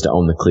kid was to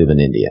own the Cleveland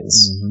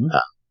Indians. Mm-hmm.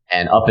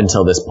 And up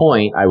until this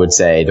point, I would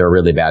say they're a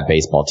really bad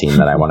baseball team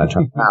that I want to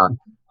turn around.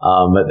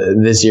 But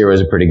this year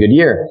was a pretty good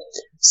year.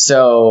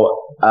 So,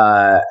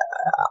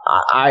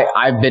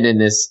 I've been in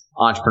this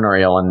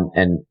entrepreneurial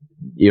and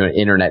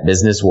internet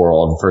business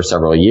world for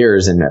several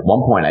years. And at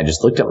one point I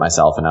just looked at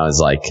myself and I was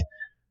like,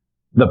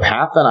 the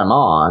path that I'm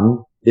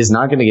on is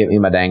not going to get me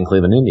my dang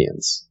Cleveland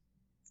Indians.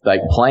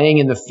 Like, playing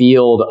in the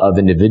field of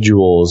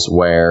individuals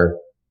where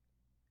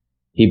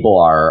people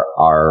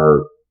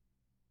are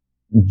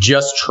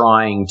just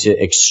trying to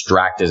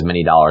extract as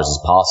many dollars as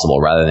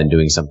possible rather than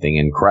doing something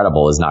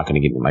incredible is not going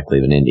to get me my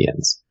Cleveland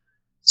Indians.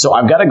 So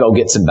I've got to go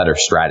get some better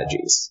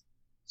strategies.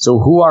 So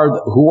who are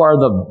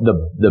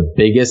the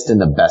biggest and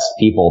the best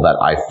people that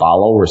I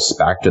follow,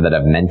 respect, or that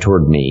have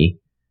mentored me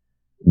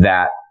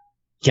that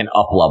can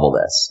up level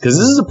this? Because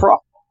this is a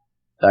problem.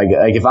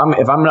 Like if I'm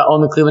going to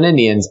own the Cleveland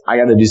Indians, I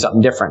got to do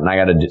something different, and I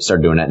got to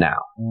start doing it now.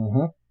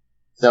 Mm-hmm.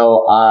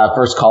 So,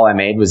 first call I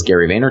made was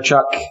Gary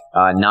Vaynerchuk,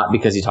 not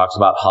because he talks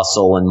about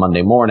hustle and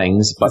Monday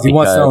mornings, but he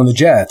wants to own the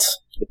Jets.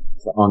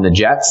 On the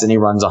Jets, and he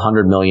runs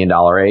 $100 million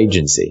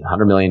agency,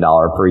 $100 million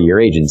per year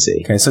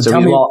agency. Okay, so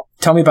tell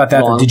me about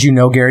that. Did you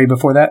know Gary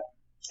before that?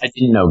 I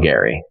didn't know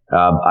Gary.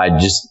 I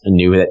just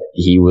knew that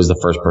he was the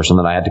first person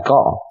that I had to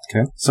call.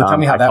 Okay, so tell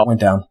me how that went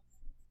down.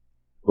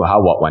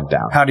 Well, what went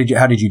down? How did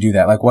you do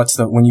that? Like,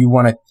 when you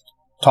want to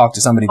talk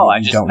to somebody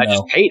that you don't know? I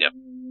just paid him.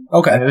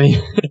 Okay. I mean,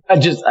 I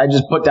just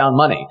put down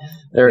money.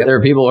 There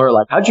are people who are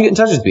like, how'd you get in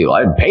touch with people?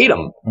 I paid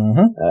them.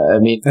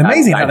 Mm-hmm. It's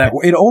amazing how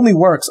it only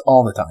works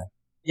all the time.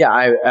 Yeah.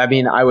 I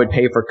mean, I would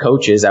pay for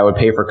coaches. I would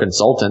pay for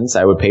consultants.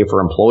 I would pay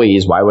for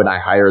employees. Why would I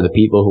hire the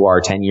people who are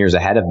 10 years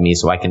ahead of me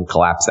so I can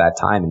collapse that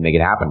time and make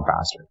it happen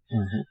faster?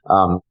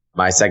 Mm-hmm.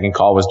 My second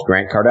call was to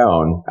Grant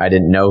Cardone. I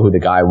didn't know who the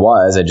guy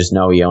was. I just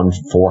know he owned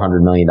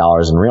 $400 million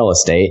in real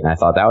estate. And I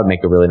thought that would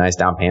make a really nice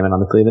down payment on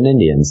the Cleveland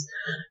Indians.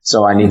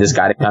 So I need this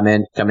guy to come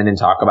in and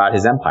talk about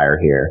his empire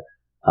here.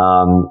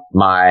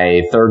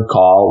 My third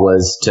call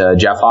was to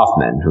Jeff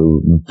Hoffman,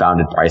 who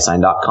founded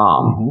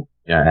Priceline.com.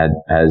 Mm-hmm.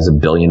 Has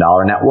 $1 billion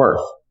net worth.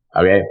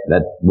 Okay.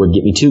 That would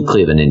get me 2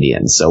 Cleveland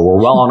Indians. So we're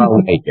well on our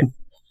way here.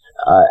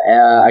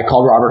 I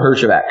called Robert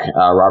Herjavec.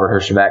 Robert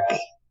Herjavec,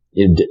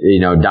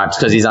 not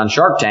because he's on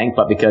Shark Tank,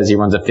 but because he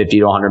runs a $50 to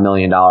 $100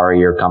 million a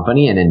year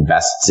company and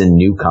invests in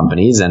new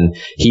companies. And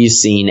he's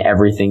seen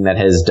everything that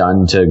has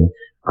done to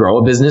grow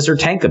a business or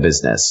tank a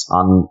business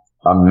on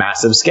a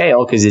massive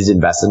scale because he's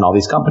invested in all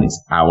these companies.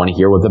 I want to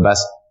hear what the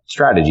best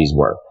strategies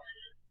were.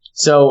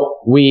 So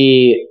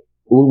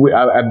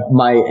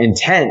my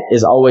intent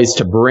is always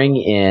to bring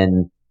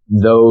in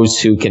those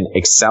who can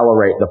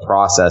accelerate the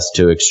process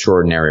to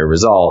extraordinary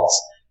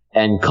results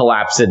and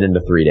collapse it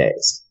into 3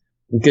 days.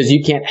 Because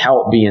you can't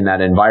help be in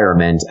that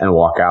environment and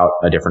walk out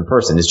a different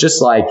person. It's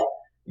just like,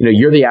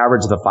 you're the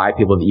average of the 5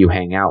 people that you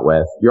hang out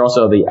with. You're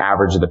also the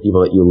average of the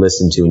people that you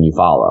listen to and you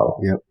follow.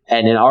 Yep.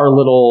 And in our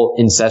little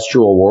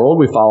incestual world,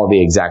 we follow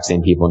the exact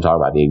same people and talk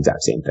about the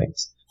exact same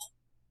things.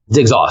 It's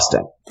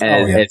exhausting.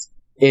 And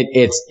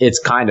it's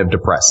kind of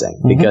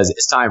depressing because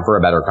it's time for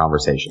a better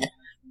conversation.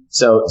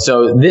 So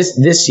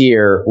this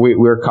year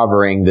we're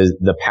covering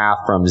the path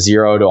from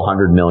 0 to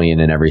 100 million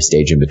in every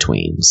stage in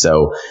between.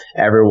 So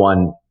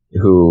everyone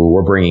who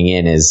we're bringing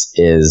in has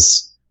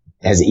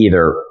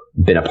either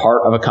been a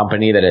part of a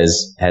company that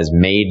has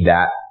made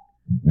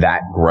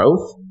that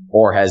growth,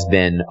 or has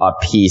been a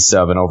piece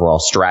of an overall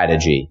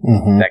strategy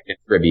that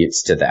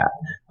contributes to that.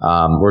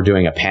 We're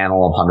doing a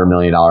panel of $100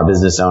 million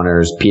business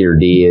owners. Peter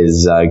D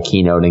is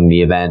keynoting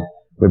the event.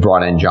 We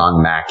brought in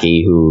John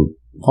Mackey, who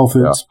Whole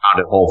Foods.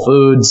 Founded Whole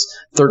Foods,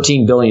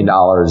 $13 billion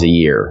a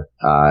year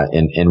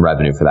in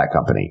revenue for that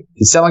company.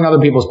 He's selling other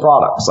people's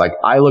products. Like,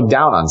 I look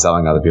down on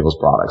selling other people's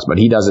products, but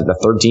he does it to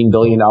 $13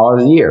 billion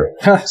a year.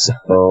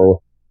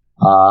 So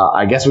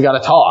I guess we got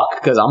to talk,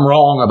 because I'm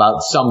wrong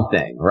about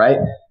something, right?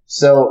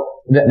 So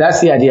that's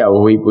the idea.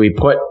 We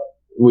put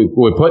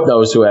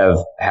those who have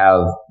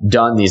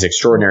done these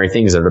extraordinary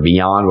things that are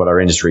beyond what our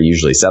industry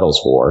usually settles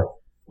for.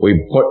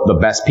 We put the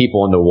best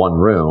people into one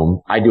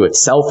room. I do it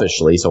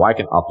selfishly so I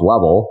can up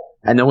level.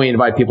 And then we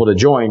invite people to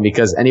join,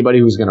 because anybody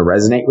who's going to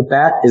resonate with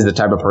that is the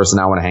type of person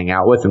I want to hang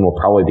out with and will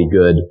probably be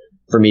good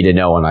for me to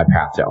know on my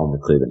path to own the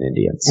Cleveland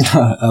Indians.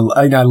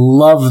 I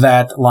love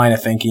that line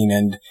of thinking,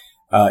 and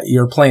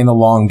you're playing the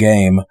long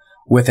game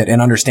with it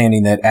and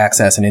understanding that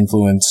access and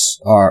influence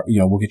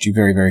will get you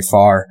very, very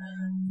far.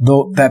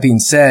 Though that being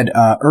said,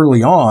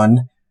 early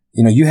on,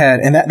 you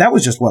had, and that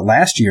was just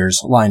last year's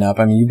lineup.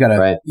 I mean, you've got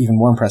a even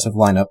more impressive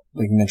lineup,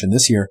 like you mentioned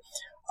this year.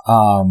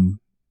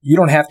 You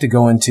don't have to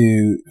go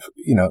into,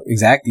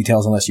 exact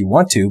details unless you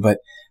want to, but,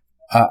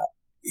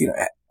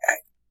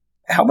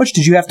 how much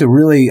did you have to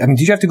did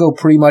you have to go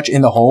pretty much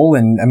in the hole?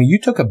 And you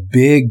took a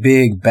big,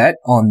 big bet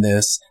on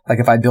this. Like,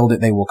 if I build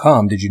it, they will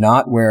come. Did you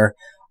not? Where,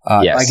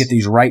 yes. I get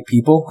these right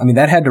people.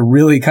 That had to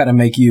really kind of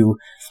make you,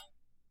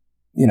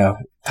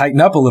 tighten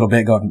up a little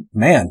bit, going,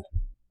 man,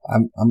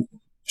 I'm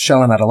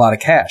shelling out a lot of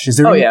cash. Is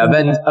there? Oh yeah.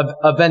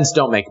 Events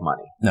don't make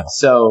money. No.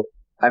 So,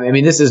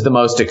 this is the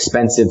most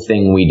expensive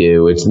thing we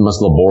do. It's the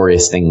most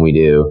laborious thing we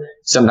do.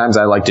 Sometimes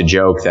I like to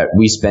joke that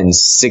we spend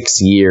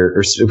 6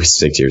 years,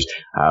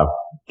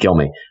 kill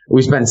me.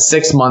 We spend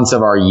 6 months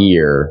of our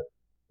year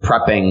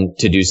prepping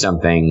to do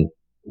something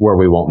where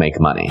we won't make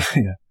money.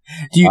 Yeah.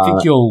 Do you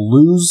think you'll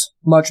lose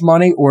much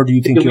money, or do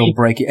you think you'll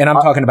break it? And I'm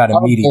talking about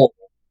immediate.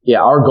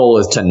 Our goal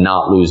is to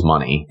not lose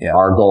money. Yeah.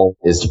 Our goal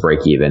is to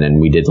break even, and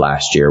we did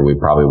last year. We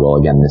probably will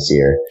again this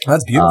year.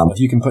 That's beautiful. If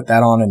you can put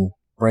that on and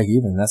break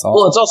even, that's awesome.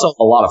 Well, it's also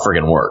a lot of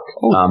friggin' work.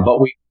 But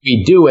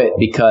we do it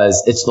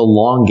because it's the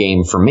long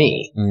game for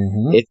me.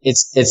 Mm-hmm.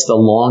 It's the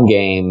long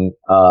game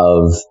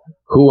of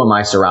who am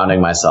I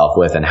surrounding myself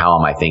with and how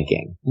am I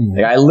thinking? Mm-hmm.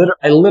 Like,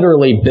 I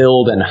literally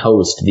build and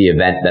host the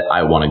event that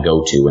I want to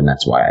go to, and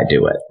that's why I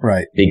do it.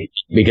 Right.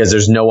 Because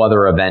there's no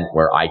other event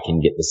where I can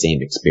get the same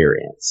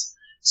experience.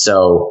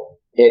 So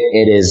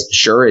it is,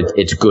 sure,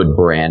 it's good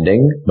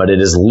branding, but it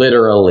is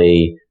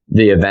literally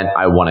the event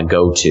I want to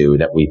go to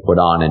that we put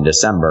on in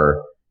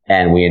December,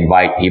 and we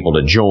invite people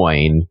to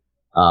join,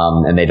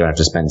 and they don't have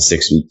to spend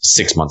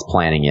 6 months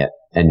planning it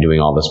and doing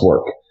all this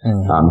work.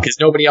 Mm-hmm. Because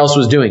nobody else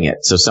was doing it.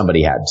 So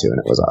somebody had to, and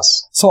it was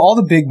us. So all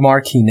the big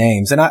marquee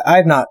names, and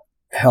I've not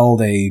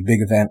held a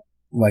big event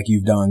like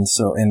you've done,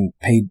 and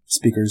paid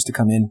speakers to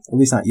come in, at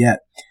least not yet.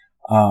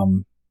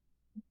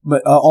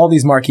 But all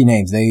these marquee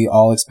names, they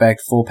all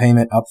expect full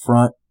payment up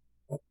front,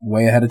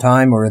 way ahead of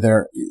time, or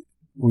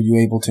were you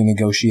able to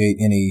negotiate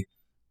any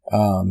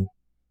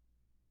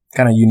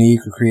kind of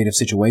unique or creative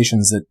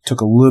situations that took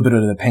a little bit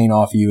of the pain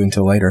off you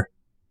until later?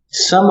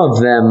 Some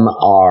of them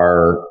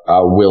are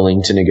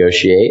willing to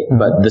negotiate, mm-hmm.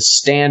 but the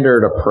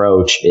standard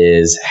approach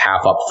is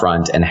half up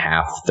front and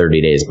half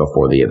 30 days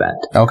before the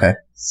event. Okay.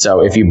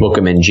 So if you book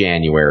them in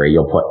January,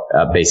 you'll put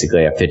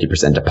basically a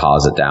 50%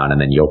 deposit down, and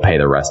then you'll pay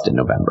the rest in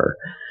November.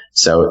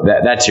 So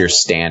that's your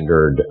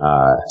standard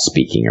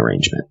speaking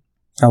arrangement.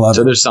 I love it.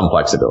 So there's some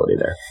flexibility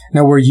there.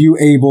 Now, were you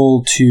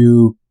able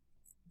to,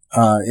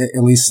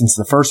 at least since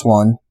the first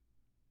one,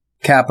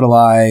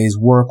 capitalize,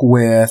 work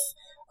with,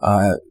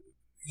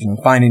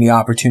 find any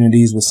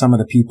opportunities with some of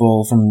the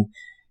people from,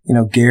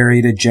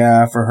 Gary to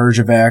Jeff or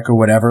Herjavec or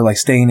whatever, like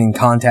staying in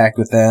contact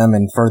with them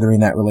and furthering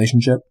that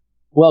relationship?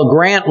 Well,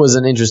 Grant was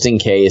an interesting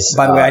case.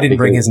 By the way, I didn't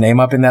bring his name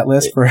up in that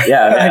list for.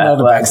 Yeah, I know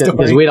the backstory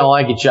because we don't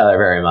like each other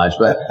very much.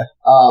 But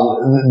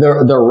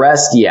the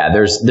rest,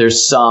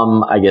 there's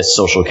some, I guess,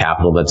 social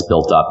capital that's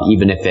built up,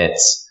 even if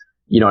it's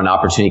an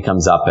opportunity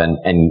comes up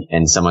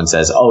and someone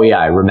says, "Oh yeah,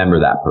 I remember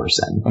that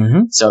person."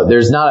 Mm-hmm. So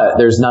there's not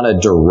a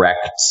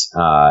direct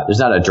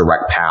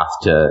path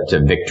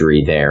to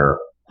victory there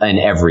in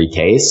every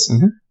case.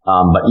 Mm-hmm.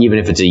 But even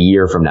if it's a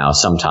year from now,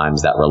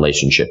 sometimes that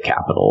relationship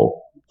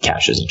capital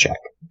cashes a check.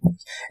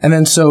 And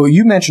then, so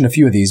you mentioned a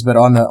few of these, but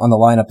on the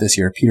lineup this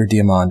year, Peter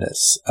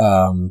Diamandis,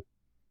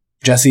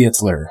 Jesse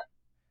Itzler,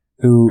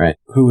 who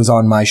was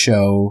on my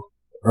show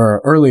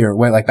or earlier,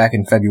 like back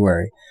in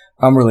February.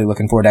 I'm really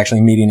looking forward to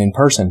actually meeting in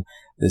person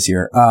this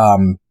year.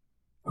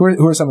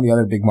 Who are some of the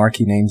other big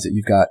marquee names that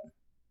you've got?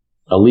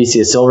 Alicia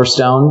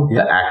Silverstone,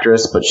 the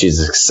actress, but she's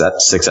a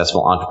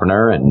successful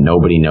entrepreneur and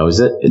nobody knows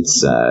it.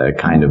 It's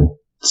kind of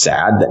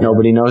sad that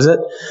nobody knows it.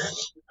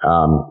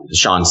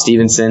 Sean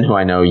Stevenson, who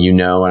I know you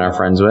know and are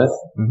friends with.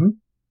 Mm-hmm.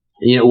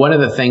 You know, one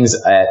of the things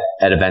at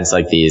events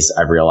like these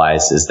I've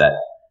realized is that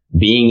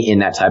being in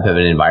that type of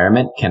an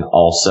environment can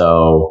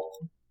also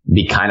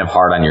be kind of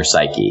hard on your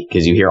psyche,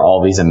 because you hear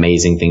all these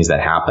amazing things that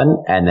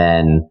happen, and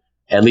then,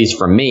 at least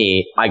for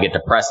me, I get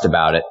depressed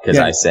about it because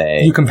I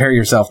say you compare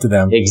yourself to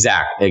them.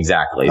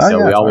 Exactly.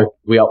 So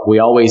we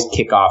always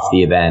kick off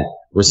the event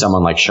with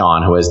someone like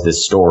Sean, who has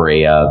this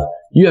story of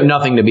you have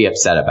nothing to be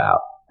upset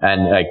about,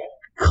 and like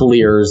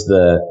clears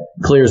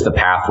the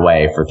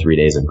pathway for 3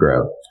 days of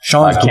growth.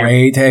 Sean's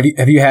great.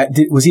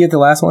 Was he at the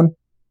last one?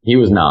 He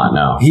was not,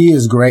 no. He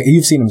is great.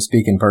 You've seen him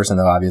speak in person,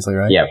 though, obviously,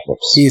 right? Yeah, of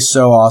course. He's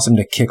so awesome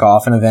to kick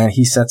off an event.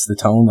 He sets the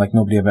tone like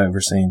nobody I've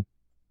ever seen.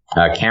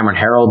 Cameron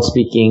Harold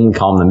speaking,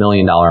 call him the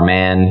 $1 Million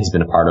Man. He's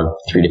been a part of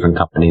 3 different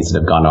companies that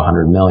have gone to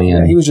 100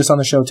 million. Yeah, he was just on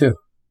the show, too.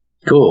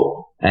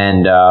 Cool.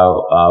 And the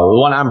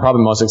one I'm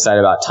probably most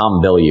excited about,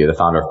 Tom Bilyeu, the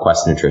founder of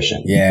Quest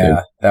Nutrition.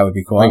 Yeah, that would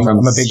be cool. I'm a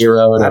big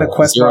zero to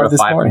Quest zero bar to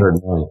 500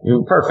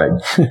 million.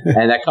 Perfect.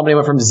 And that company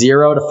went from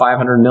 0 to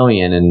 500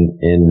 million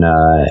in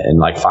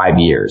like 5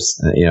 years.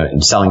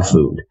 In selling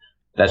food.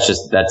 That's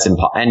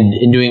impossible. And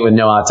in doing it with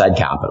no outside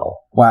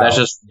capital. Wow. That's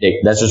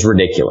just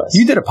ridiculous.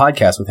 You did a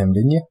podcast with him,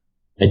 didn't you?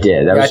 I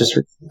did.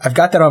 I've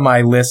got that on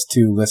my list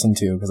to listen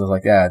to because I was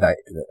like, that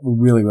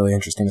really, really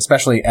interesting,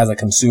 especially as a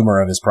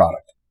consumer of his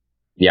product.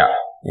 Yeah.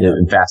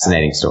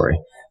 Fascinating story.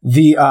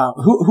 Who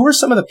are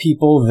some of the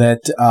people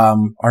that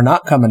are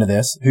not coming to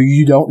this, who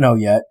you don't know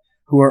yet,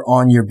 who are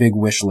on your big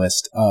wish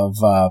list of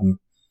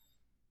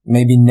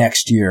maybe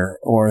next year,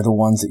 or the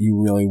ones that you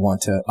really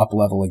want to up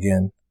level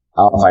again?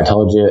 If I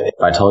told you,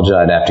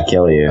 I'd have to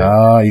kill you.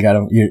 Oh, you got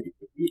to.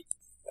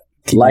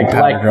 Like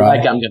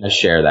I'm going to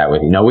share that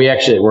with you. No,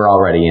 we're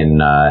already in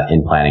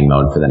planning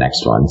mode for the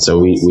next one. So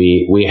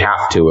we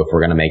have to, if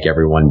we're going to make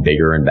everyone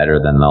bigger and better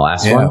than the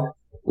last one.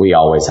 We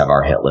always have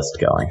our hit list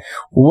going.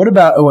 What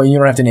about, well, you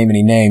don't have to name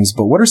any names,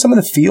 but what are some of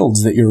the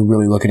fields that you're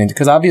really looking into?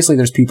 Because obviously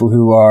there's people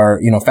who are,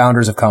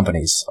 founders of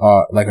companies.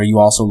 Are you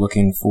also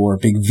looking for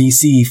big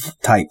VC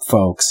type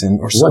folks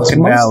or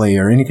Silicon Valley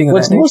or anything of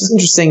that nature? What's most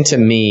interesting to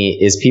me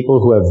is people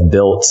who have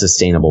built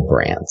sustainable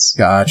brands.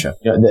 Gotcha.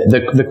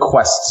 The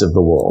Quests of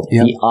the world,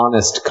 the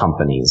Honest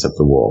companies of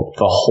the world,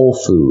 the Whole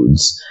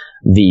Foods,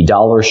 the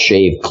Dollar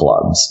Shave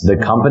Clubs, the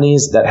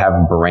companies that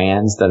have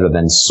brands that are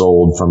then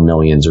sold for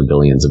millions or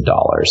billions of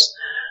dollars.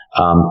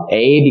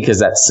 A, because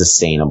that's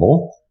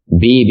sustainable.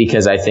 B,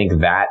 because I think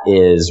that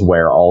is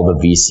where all the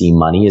VC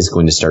money is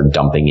going to start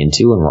dumping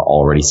into, and we're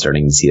already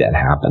starting to see that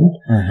happen.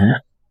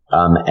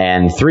 Mm-hmm.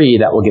 And 3,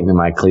 that will give me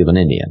my Cleveland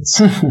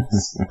Indians.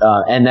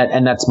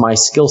 And that's my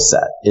skill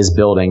set, is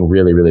building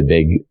really, really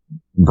big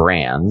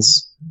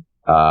brands.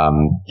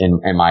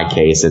 In my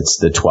case, it's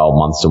the 12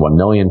 months to 1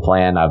 million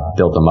plan. I've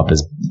built them up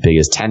as big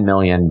as 10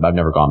 million, but I've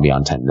never gone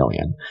beyond 10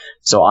 million.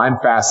 So I'm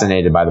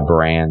fascinated by the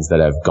brands that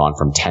have gone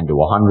from 10 to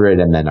 100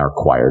 and then are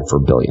acquired for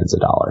billions of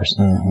dollars.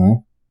 Mm-hmm.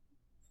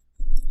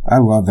 I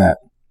love that.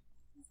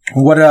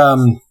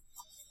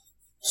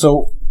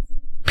 So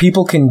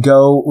people can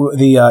go,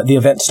 the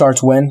event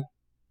starts when?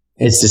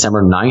 It's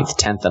December 9th,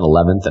 10th, and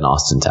 11th in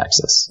Austin,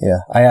 Texas.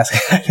 Yeah.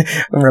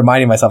 I'm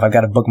reminding myself I've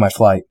got to book my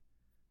flight.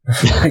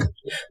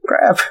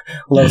 Crap.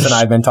 Lois and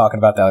I have been talking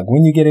about that. Like,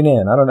 when you getting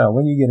in? I don't know.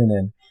 When you getting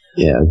in?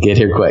 Yeah, get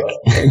here quick.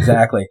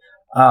 Exactly.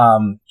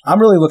 I'm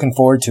really looking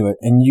forward to it.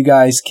 And you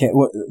guys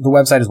the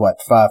website is what?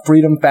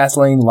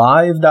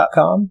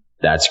 freedomfastlanelive.com?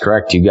 That's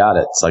correct. You got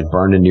it. It's like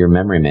burned into your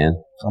memory, man.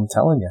 I'm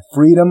telling you.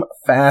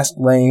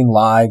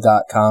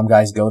 freedomfastlanelive.com.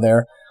 Guys, go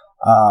there.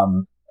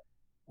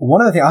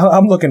 One of the things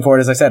I'm looking forward,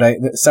 as I said,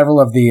 several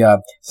of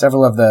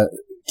the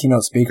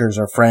keynote speakers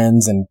are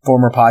friends and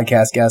former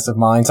podcast guests of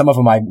mine. Some of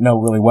them I know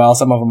really well.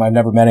 Some of them I've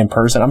never met in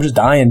person. I'm just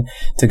dying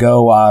to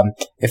go,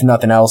 if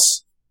nothing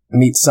else,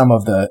 meet some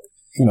of the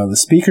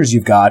speakers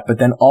you've got. But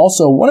then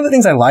also, one of the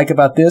things I like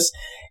about this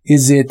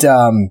is it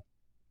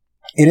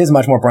is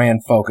much more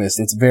brand focused.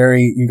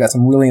 You've got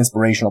some really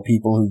inspirational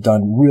people who've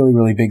done really,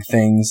 really big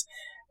things.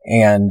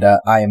 And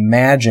I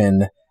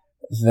imagine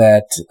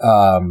that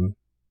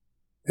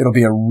it'll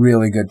be a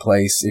really good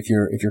place if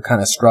you're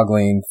kind of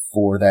struggling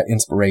for that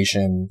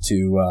inspiration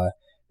to,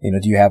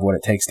 do you have what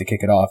it takes to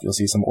kick it off? You'll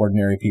see some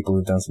ordinary people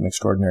who've done some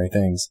extraordinary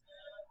things,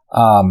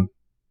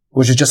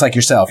 which is just like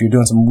yourself. You're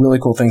doing some really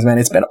cool things, man.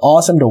 It's been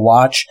awesome to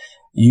watch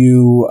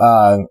you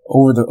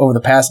over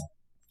the past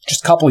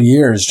just couple of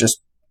years,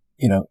 just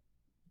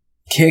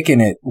kicking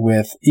it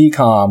with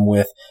ecom,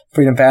 with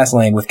Freedom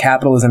Fastlane, with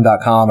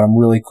capitalism.com. I'm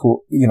really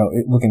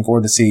looking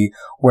forward to see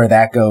where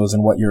that goes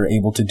and what you're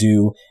able to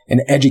do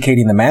in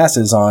educating the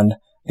masses on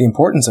the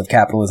importance of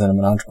capitalism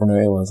and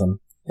entrepreneurialism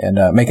and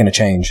making a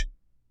change.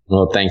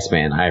 Well, thanks,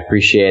 man. I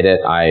appreciate it.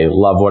 I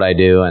love what I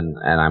do, and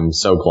I'm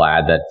so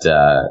glad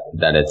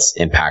that it's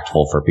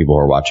impactful for people who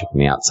are watching from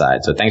the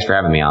outside. So thanks for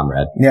having me on,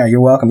 Brad. Yeah,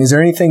 you're welcome. Is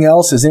there anything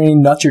else? Is there any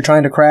nuts you're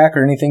trying to crack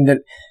or anything that,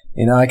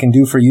 I can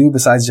do for you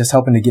besides just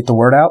helping to get the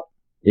word out?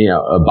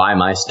 Buy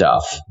my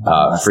stuff.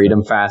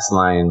 Freedom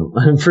Fastlane,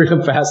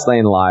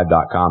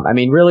 freedomfastlanelive.com. I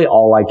mean, really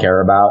all I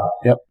care about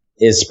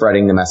is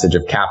spreading the message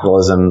of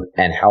capitalism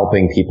and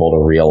helping people to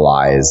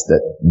realize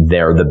that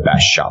they're the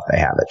best shot they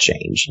have at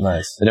change.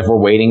 Nice. And if we're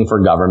waiting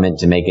for government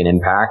to make an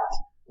impact,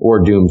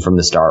 we're doomed from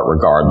the start,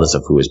 regardless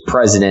of who is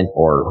president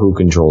or who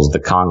controls the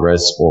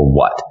Congress or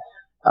what.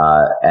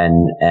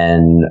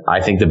 And I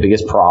think the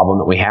biggest problem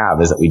that we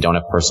have is that we don't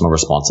have personal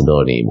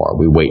responsibility anymore.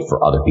 We wait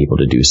for other people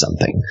to do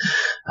something.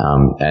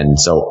 And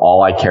so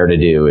all I care to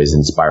do is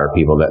inspire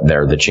people that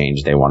they're the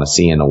change they want to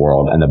see in the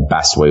world. And the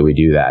best way we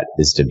do that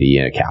is to be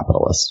a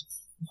capitalist.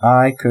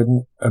 I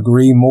couldn't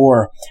agree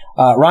more.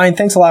 Ryan,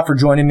 thanks a lot for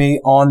joining me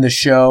on the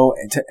show.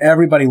 To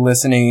everybody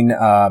listening,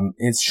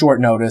 it's short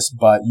notice,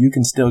 but you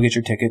can still get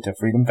your ticket to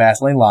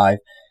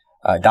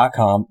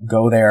freedomfastlanelive.com.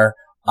 Go there.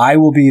 I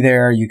will be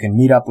there. You can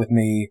meet up with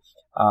me.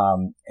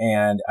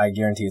 And I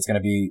guarantee it's going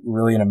to be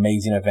really an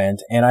amazing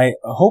event. And I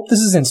hope this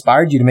has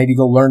inspired you to maybe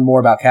go learn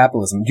more about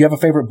capitalism. Do you have a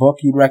favorite book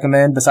you'd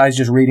recommend besides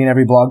just reading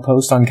every blog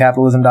post on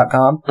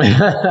capitalism.com?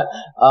 I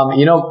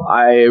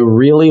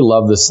really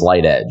love The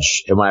Slight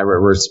Edge. And when I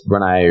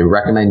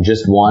recommend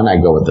just one, I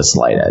go with The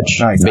Slight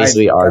Edge. Nice.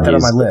 Basically I've got that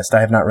on my list.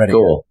 I have not read it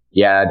Cool.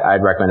 Yet. Yeah,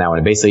 I'd recommend that one.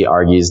 It basically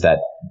argues that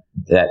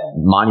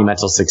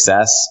monumental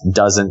success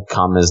doesn't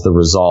come as the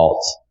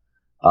result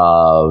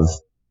of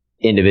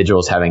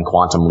individuals having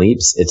quantum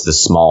leaps. It's the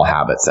small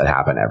habits that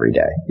happen every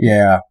day.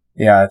 Yeah.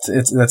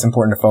 That's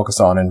important to focus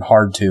on and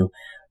hard to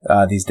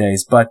these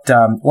days. But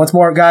once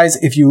more, guys,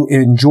 if you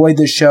enjoyed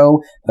this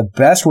show, the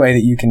best way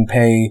that you can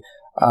pay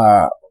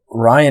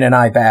Ryan and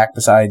I back,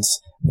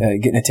 besides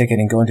getting a ticket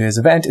and going to his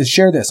event, is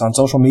share this on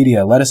social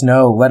media. Let us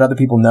know. Let other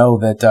people know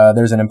that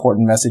there's an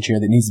important message here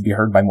that needs to be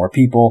heard by more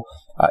people.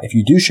 If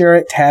you do share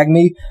it, tag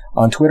me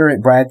on Twitter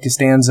at Brad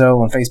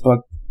Costanzo, on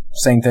Facebook,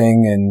 same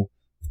thing, and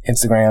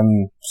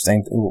Instagram,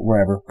 same,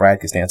 wherever, Brad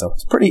Costanzo.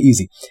 It's pretty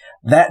easy.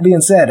 That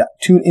being said,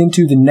 tune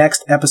into the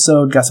next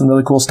episode. Got some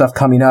really cool stuff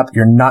coming up.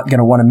 You're not going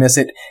to want to miss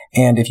it.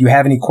 And if you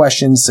have any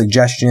questions,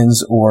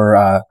 suggestions,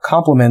 or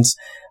compliments,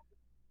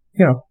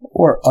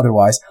 or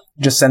otherwise,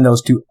 just send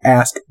those to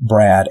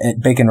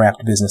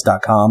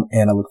askbrad@baconwrappedbusiness.com.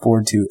 And I look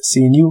forward to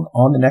seeing you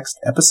on the next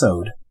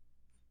episode.